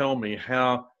proudly tell me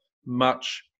how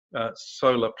much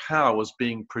solar power was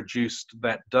being produced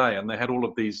that day, and they had all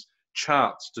of these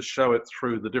charts to show it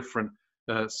through the different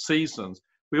seasons.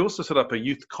 We also set up a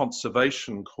youth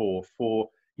conservation corps for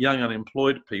young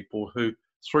unemployed people who,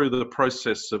 through the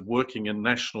process of working in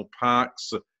national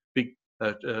parks, big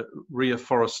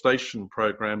reforestation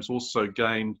programs, also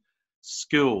gained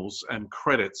skills and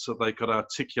credits that they could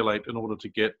articulate in order to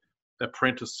get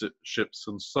apprenticeships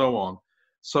and so on.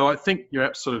 So I think you're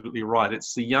absolutely right.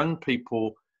 It's the young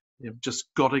people, you've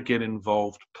just got to get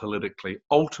involved politically.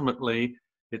 Ultimately,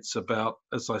 it's about,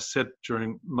 as I said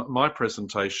during my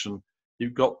presentation,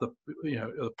 you've got the,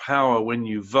 the power when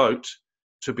you vote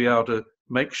to be able to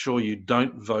make sure you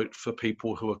don't vote for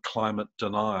people who are climate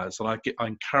deniers. And I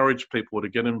encourage people to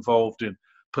get involved in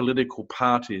political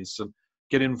parties and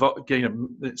get involved,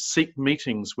 seek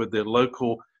meetings with their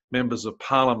local members of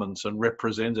parliament and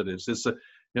representatives.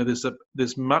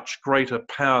 There's much greater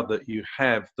power that you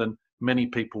have than many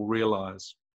people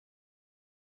realize.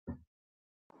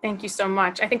 Thank you so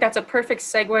much. I think that's a perfect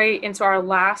segue into our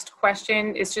last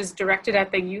question. It's just directed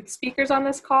at the youth speakers on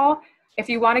this call. If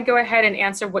you want to go ahead and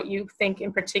answer what you think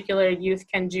in particular youth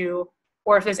can do,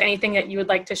 or if there's anything that you would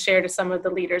like to share to some of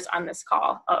the leaders on this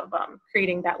call of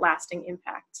creating that lasting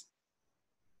impact.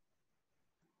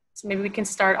 So maybe we can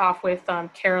start off with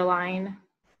Caroline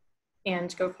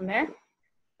and go from there.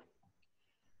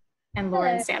 And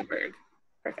Lauren Sandberg.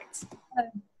 Perfect.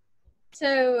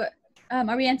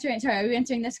 Are we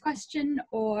answering this question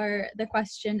or the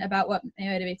question about what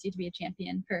motivates you to be a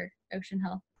champion for ocean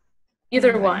health?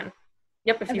 Either one.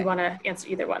 Yep, if you want to answer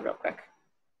either one real quick.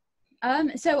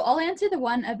 So I'll answer the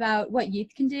one about what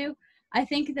youth can do. I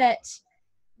think that,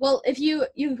 well, I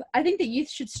think that youth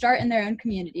should start in their own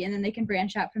community and then they can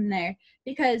branch out from there.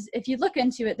 Because if you look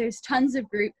into it, there's tons of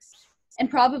groups and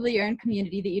probably your own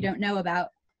community that you don't know about.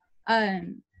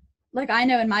 Like I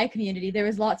know in my community, there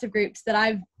was lots of groups that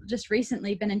I've just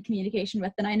recently been in communication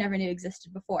with that I never knew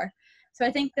existed before. So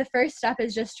I think the first step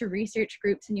is just to research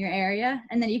groups in your area,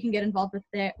 and then you can get involved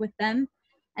with them.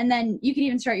 And then you can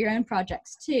even start your own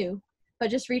projects too, but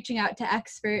just reaching out to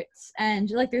experts, and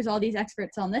like there's all these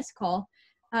experts on this call,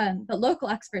 but local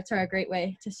experts are a great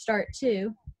way to start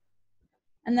too.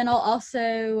 And then I'll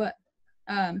also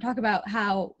talk about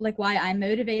why I'm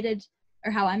motivated,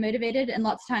 or how I'm motivated, and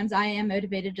lots of times I am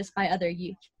motivated just by other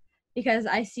youth, because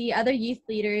I see other youth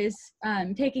leaders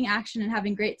taking action and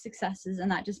having great successes, and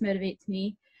that just motivates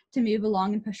me to move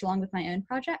along and push along with my own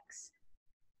projects.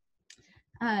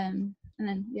 And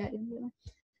then,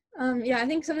 I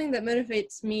think something that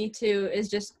motivates me too is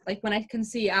just like when I can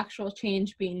see actual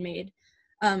change being made.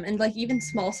 And like even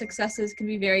small successes can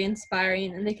be very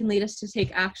inspiring, and they can lead us to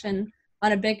take action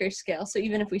on a bigger scale. So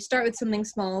even if we start with something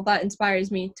small, that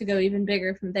inspires me to go even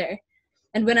bigger from there.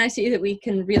 And when I see that we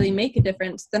can really make a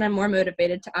difference, then I'm more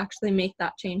motivated to actually make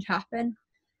that change happen.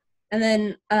 And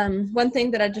then one thing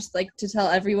that I'd just like to tell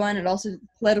everyone, and also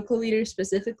political leaders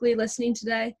specifically listening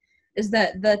today, is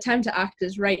that the time to act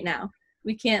is right now.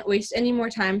 We can't waste any more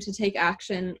time to take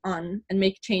action on and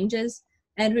make changes,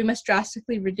 and we must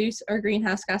drastically reduce our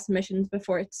greenhouse gas emissions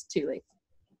before it's too late.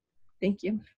 Thank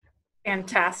you.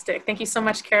 Fantastic. Thank you so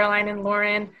much, Caroline and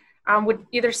Lauren. Would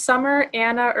either Summer,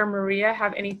 Anna, or Maria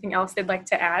have anything else they'd like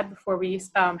to add before we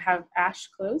have Ash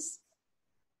close?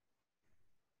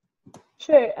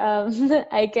 Sure.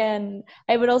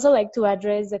 I would also like to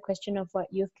address the question of what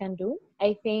youth can do.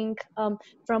 I think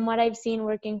from what I've seen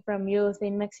working from youth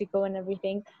in Mexico and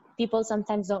everything, people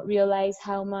sometimes don't realize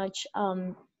how much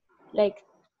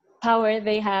power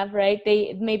they have, right?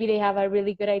 Maybe they have a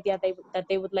really good idea that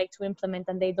they would like to implement,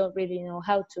 and they don't really know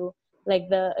how to. Like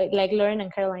Lauren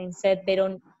and Caroline said, they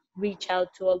don't reach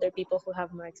out to older people who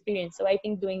have more experience. So I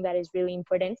think doing that is really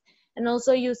important, and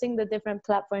also using the different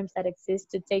platforms that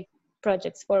exist to take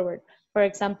projects forward. For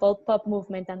example, Pop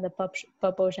Movement and the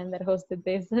Pop Ocean that hosted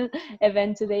this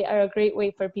event today are a great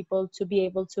way for people to be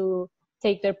able to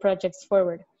take their projects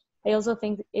forward. I also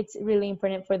think it's really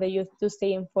important for the youth to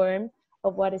stay informed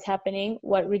of what is happening,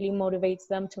 what really motivates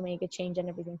them to make a change and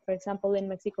everything. For example, in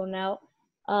Mexico now,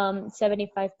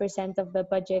 75% of the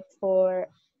budget for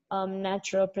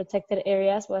natural protected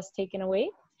areas was taken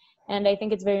away. And I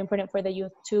think it's very important for the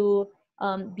youth to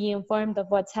be informed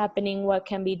of what's happening, what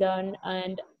can be done,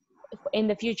 and in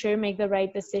the future make the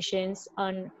right decisions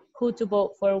on who to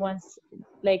vote for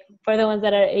for the ones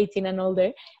that are 18 and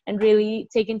older, and really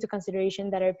take into consideration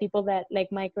that are people that, like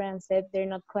Mike Rann said, they're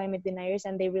not climate deniers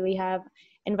and they really have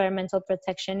environmental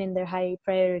protection in their high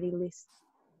priority list.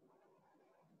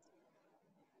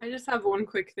 I just have one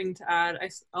quick thing to add. I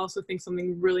also think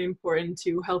something really important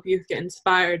to help youth get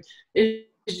inspired is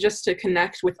just to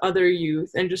connect with other youth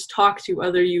and just talk to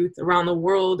other youth around the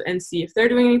world and see if they're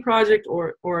doing any project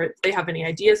or if they have any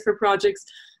ideas for projects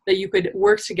that you could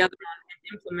work together on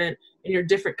and implement in your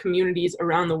different communities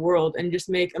around the world, and just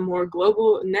make a more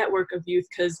global network of youth,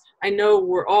 because I know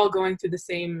we're all going through the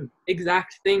same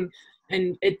exact thing,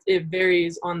 and it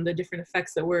varies on the different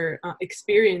effects that we're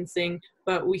experiencing,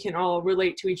 but we can all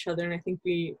relate to each other. And I think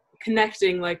we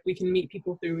can meet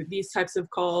people through these types of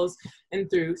calls and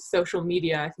through social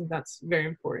media. I think that's very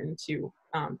important to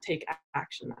take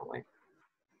action that way.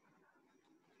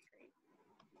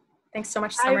 Thanks so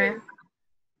much, Summer.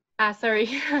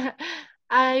 Sorry.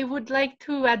 I would like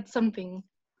to add something.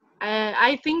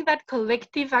 I think that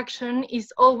collective action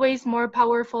is always more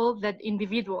powerful than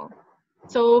individual.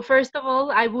 So first of all,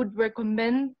 I would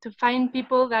recommend to find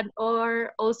people that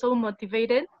are also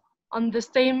motivated on the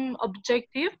same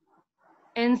objective.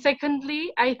 And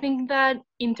secondly, I think that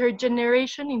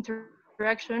intergeneration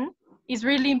interaction is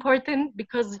really important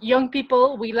because young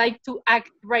people, we like to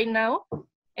act right now,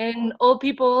 and old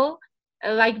people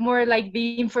like more like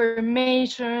the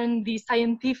information, the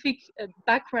scientific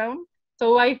background.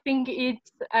 So I think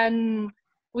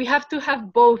we have to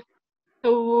have both.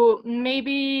 So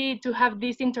maybe to have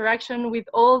this interaction with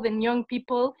old and young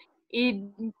people,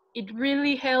 it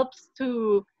really helps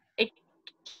to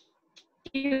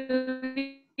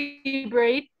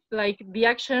equilibrate like the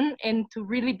action and to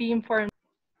really be informed.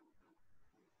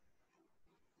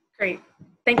 Great.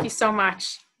 Thank you so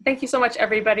much. Thank you so much,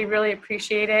 everybody. Really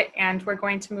appreciate it. And we're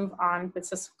going to move on with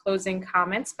some closing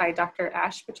comments by Dr.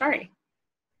 Ash Bachari.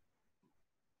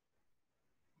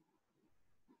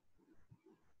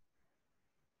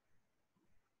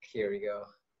 Here we go.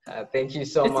 Thank you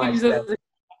so much,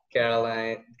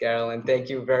 Caroline. Thank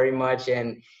you very much.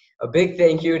 And a big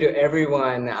thank you to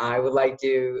everyone. I would like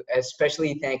to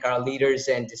especially thank our leaders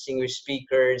and distinguished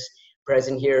speakers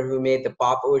present here who made the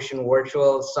POP Ocean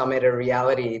Virtual Summit a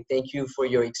reality. Thank you for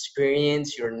your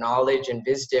experience, your knowledge and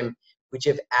wisdom, which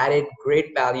have added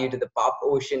great value to the POP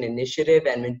Ocean initiative,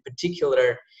 and in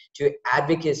particular to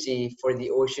advocacy for the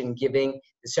ocean, giving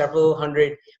the several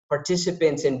hundred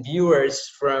participants and viewers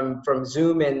from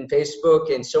Zoom and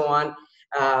Facebook and so on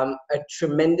a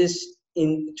tremendous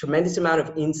amount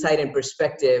of insight and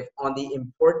perspective on the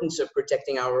importance of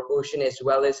protecting our ocean, as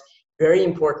well as, very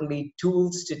importantly,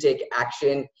 tools to take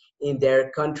action in their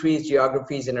countries,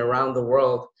 geographies, and around the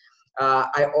world.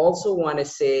 I also want to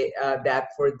say that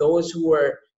for those who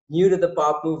are new to the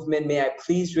POP movement, may I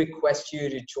please request you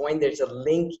to join. There's a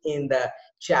link in the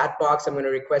chat box. I'm going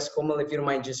to request Komal, if you don't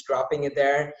mind just dropping it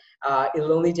there.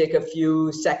 It'll only take a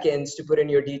few seconds to put in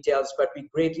your details, but we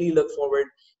greatly look forward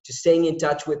to staying in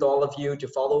touch with all of you to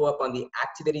follow up on the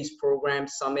activities,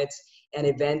 programs, summits, and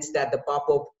events that the POP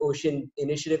Ocean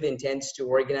Initiative intends to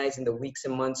organize in the weeks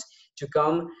and months to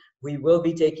come. We will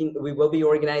be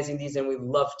organizing these, and we'd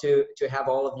love to have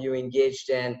all of you engaged.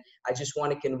 And I just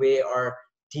want to convey our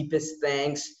deepest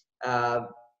thanks, for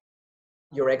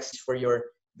your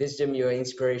wisdom, your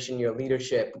inspiration, your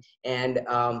leadership. And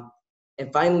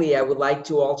finally, I would like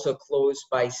to also close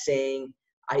by saying,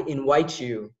 I invite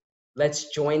you, let's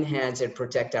join hands and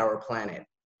protect our planet.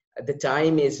 The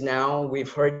time is now.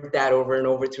 We've heard that over and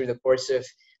over through the course of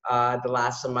the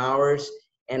last some hours.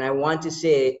 And I want to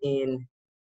say in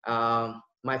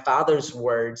my father's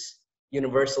words,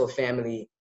 universal family,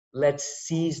 let's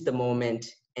seize the moment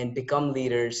and become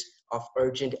leaders of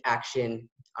urgent action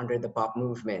under the POP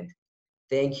movement.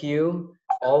 Thank you,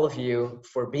 all of you,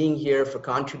 for being here, for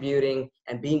contributing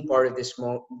and being part of this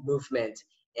movement.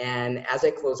 And as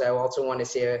I close, I also want to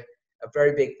say a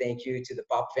very big thank you to the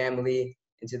POP family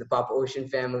and to the POP Ocean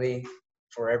family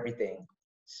for everything.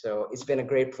 So it's been a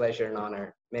great pleasure and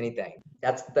honor. Many thanks.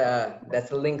 That's the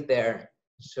link there.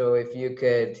 So if you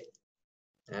could,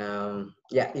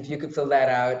 if you could fill that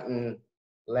out and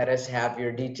let us have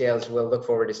your details, we'll look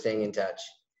forward to staying in touch.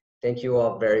 Thank you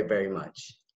all very, very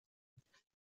much.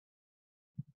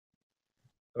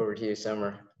 Over to you,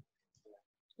 Summer.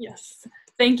 Yes.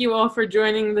 Thank you all for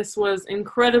joining. This was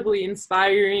incredibly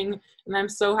inspiring, and I'm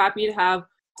so happy to have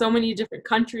so many different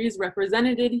countries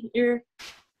represented here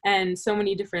and so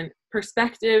many different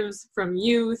perspectives, from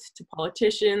youth to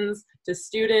politicians to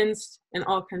students and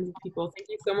all kinds of people. Thank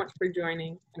you so much for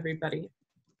joining, everybody.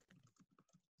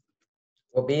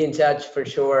 We'll be in touch for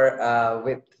sure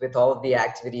with all of the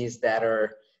activities that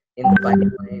are in the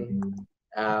pipeline,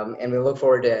 and we look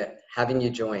forward to having you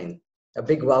join. A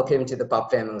big welcome to the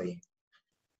POP family.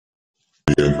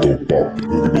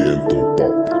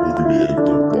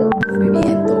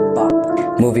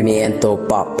 Movimiento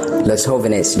Pop. Los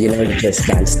jóvenes, you know you just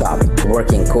can't stop.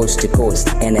 Working coast to coast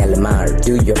en el mar.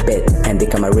 Do your bit and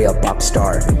become a real pop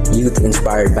star. Youth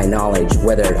inspired by knowledge,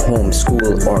 whether at home,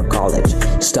 school, or college.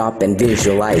 Stop and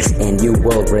visualize and you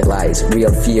will realize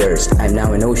real fears. I'm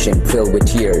now an ocean filled with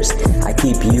tears. I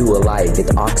keep you alive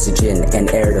with oxygen and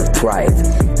air to thrive.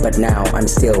 But now I'm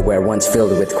still where once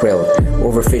filled with krill.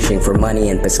 Overfishing for money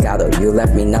and pescado. You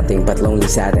left me nothing but lonely,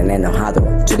 sad, and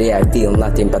enojado. Today I feel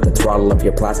nothing but the throttle of your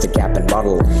your plastic cap and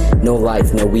bottle. No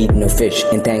life, no weed, no fish,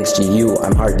 and thanks to you,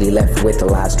 I'm hardly left with the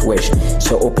last wish.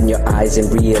 So open your eyes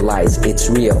and realize it's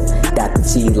real, that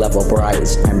sea level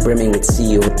rise. I'm brimming with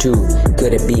CO2.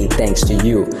 Could it be thanks to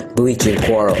you? Bleaching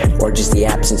quarrel, or just the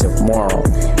absence of moral?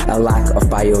 A lack of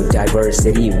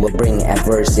biodiversity will bring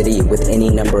adversity with any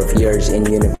number of years in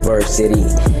university.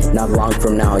 Not long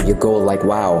from now, you go like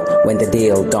wow, when the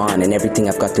day'll dawn and everything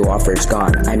I've got to offer is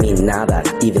gone. I mean nada,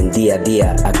 even dia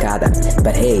acada.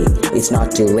 But hey, it's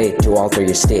not too late to alter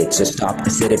your state, so stop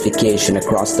acidification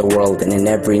across the world and in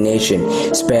every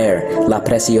nation. Spare la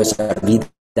preciosa vida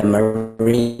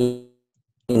marina.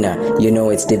 You know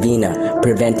it's divina.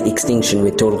 Prevent extinction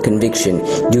with total conviction.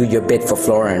 Do your bit for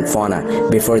flora and fauna.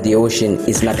 Before the ocean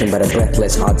is nothing but a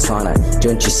breathless hot sauna.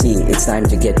 Don't you see, it's time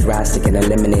to get drastic and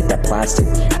eliminate that plastic.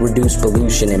 Reduce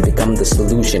pollution and become the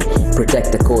solution.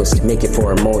 Protect the coast, make it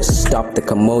for our most. Stop the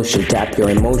commotion, tap your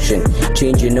emotion.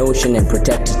 Change your notion and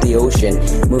protect the ocean.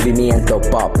 Movimiento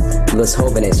pop, los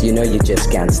jóvenes, you know you just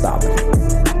can't stop.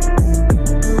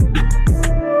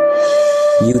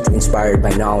 Youth inspired by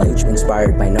knowledge,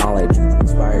 inspired by knowledge,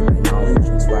 inspired by knowledge,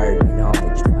 inspired by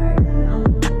knowledge.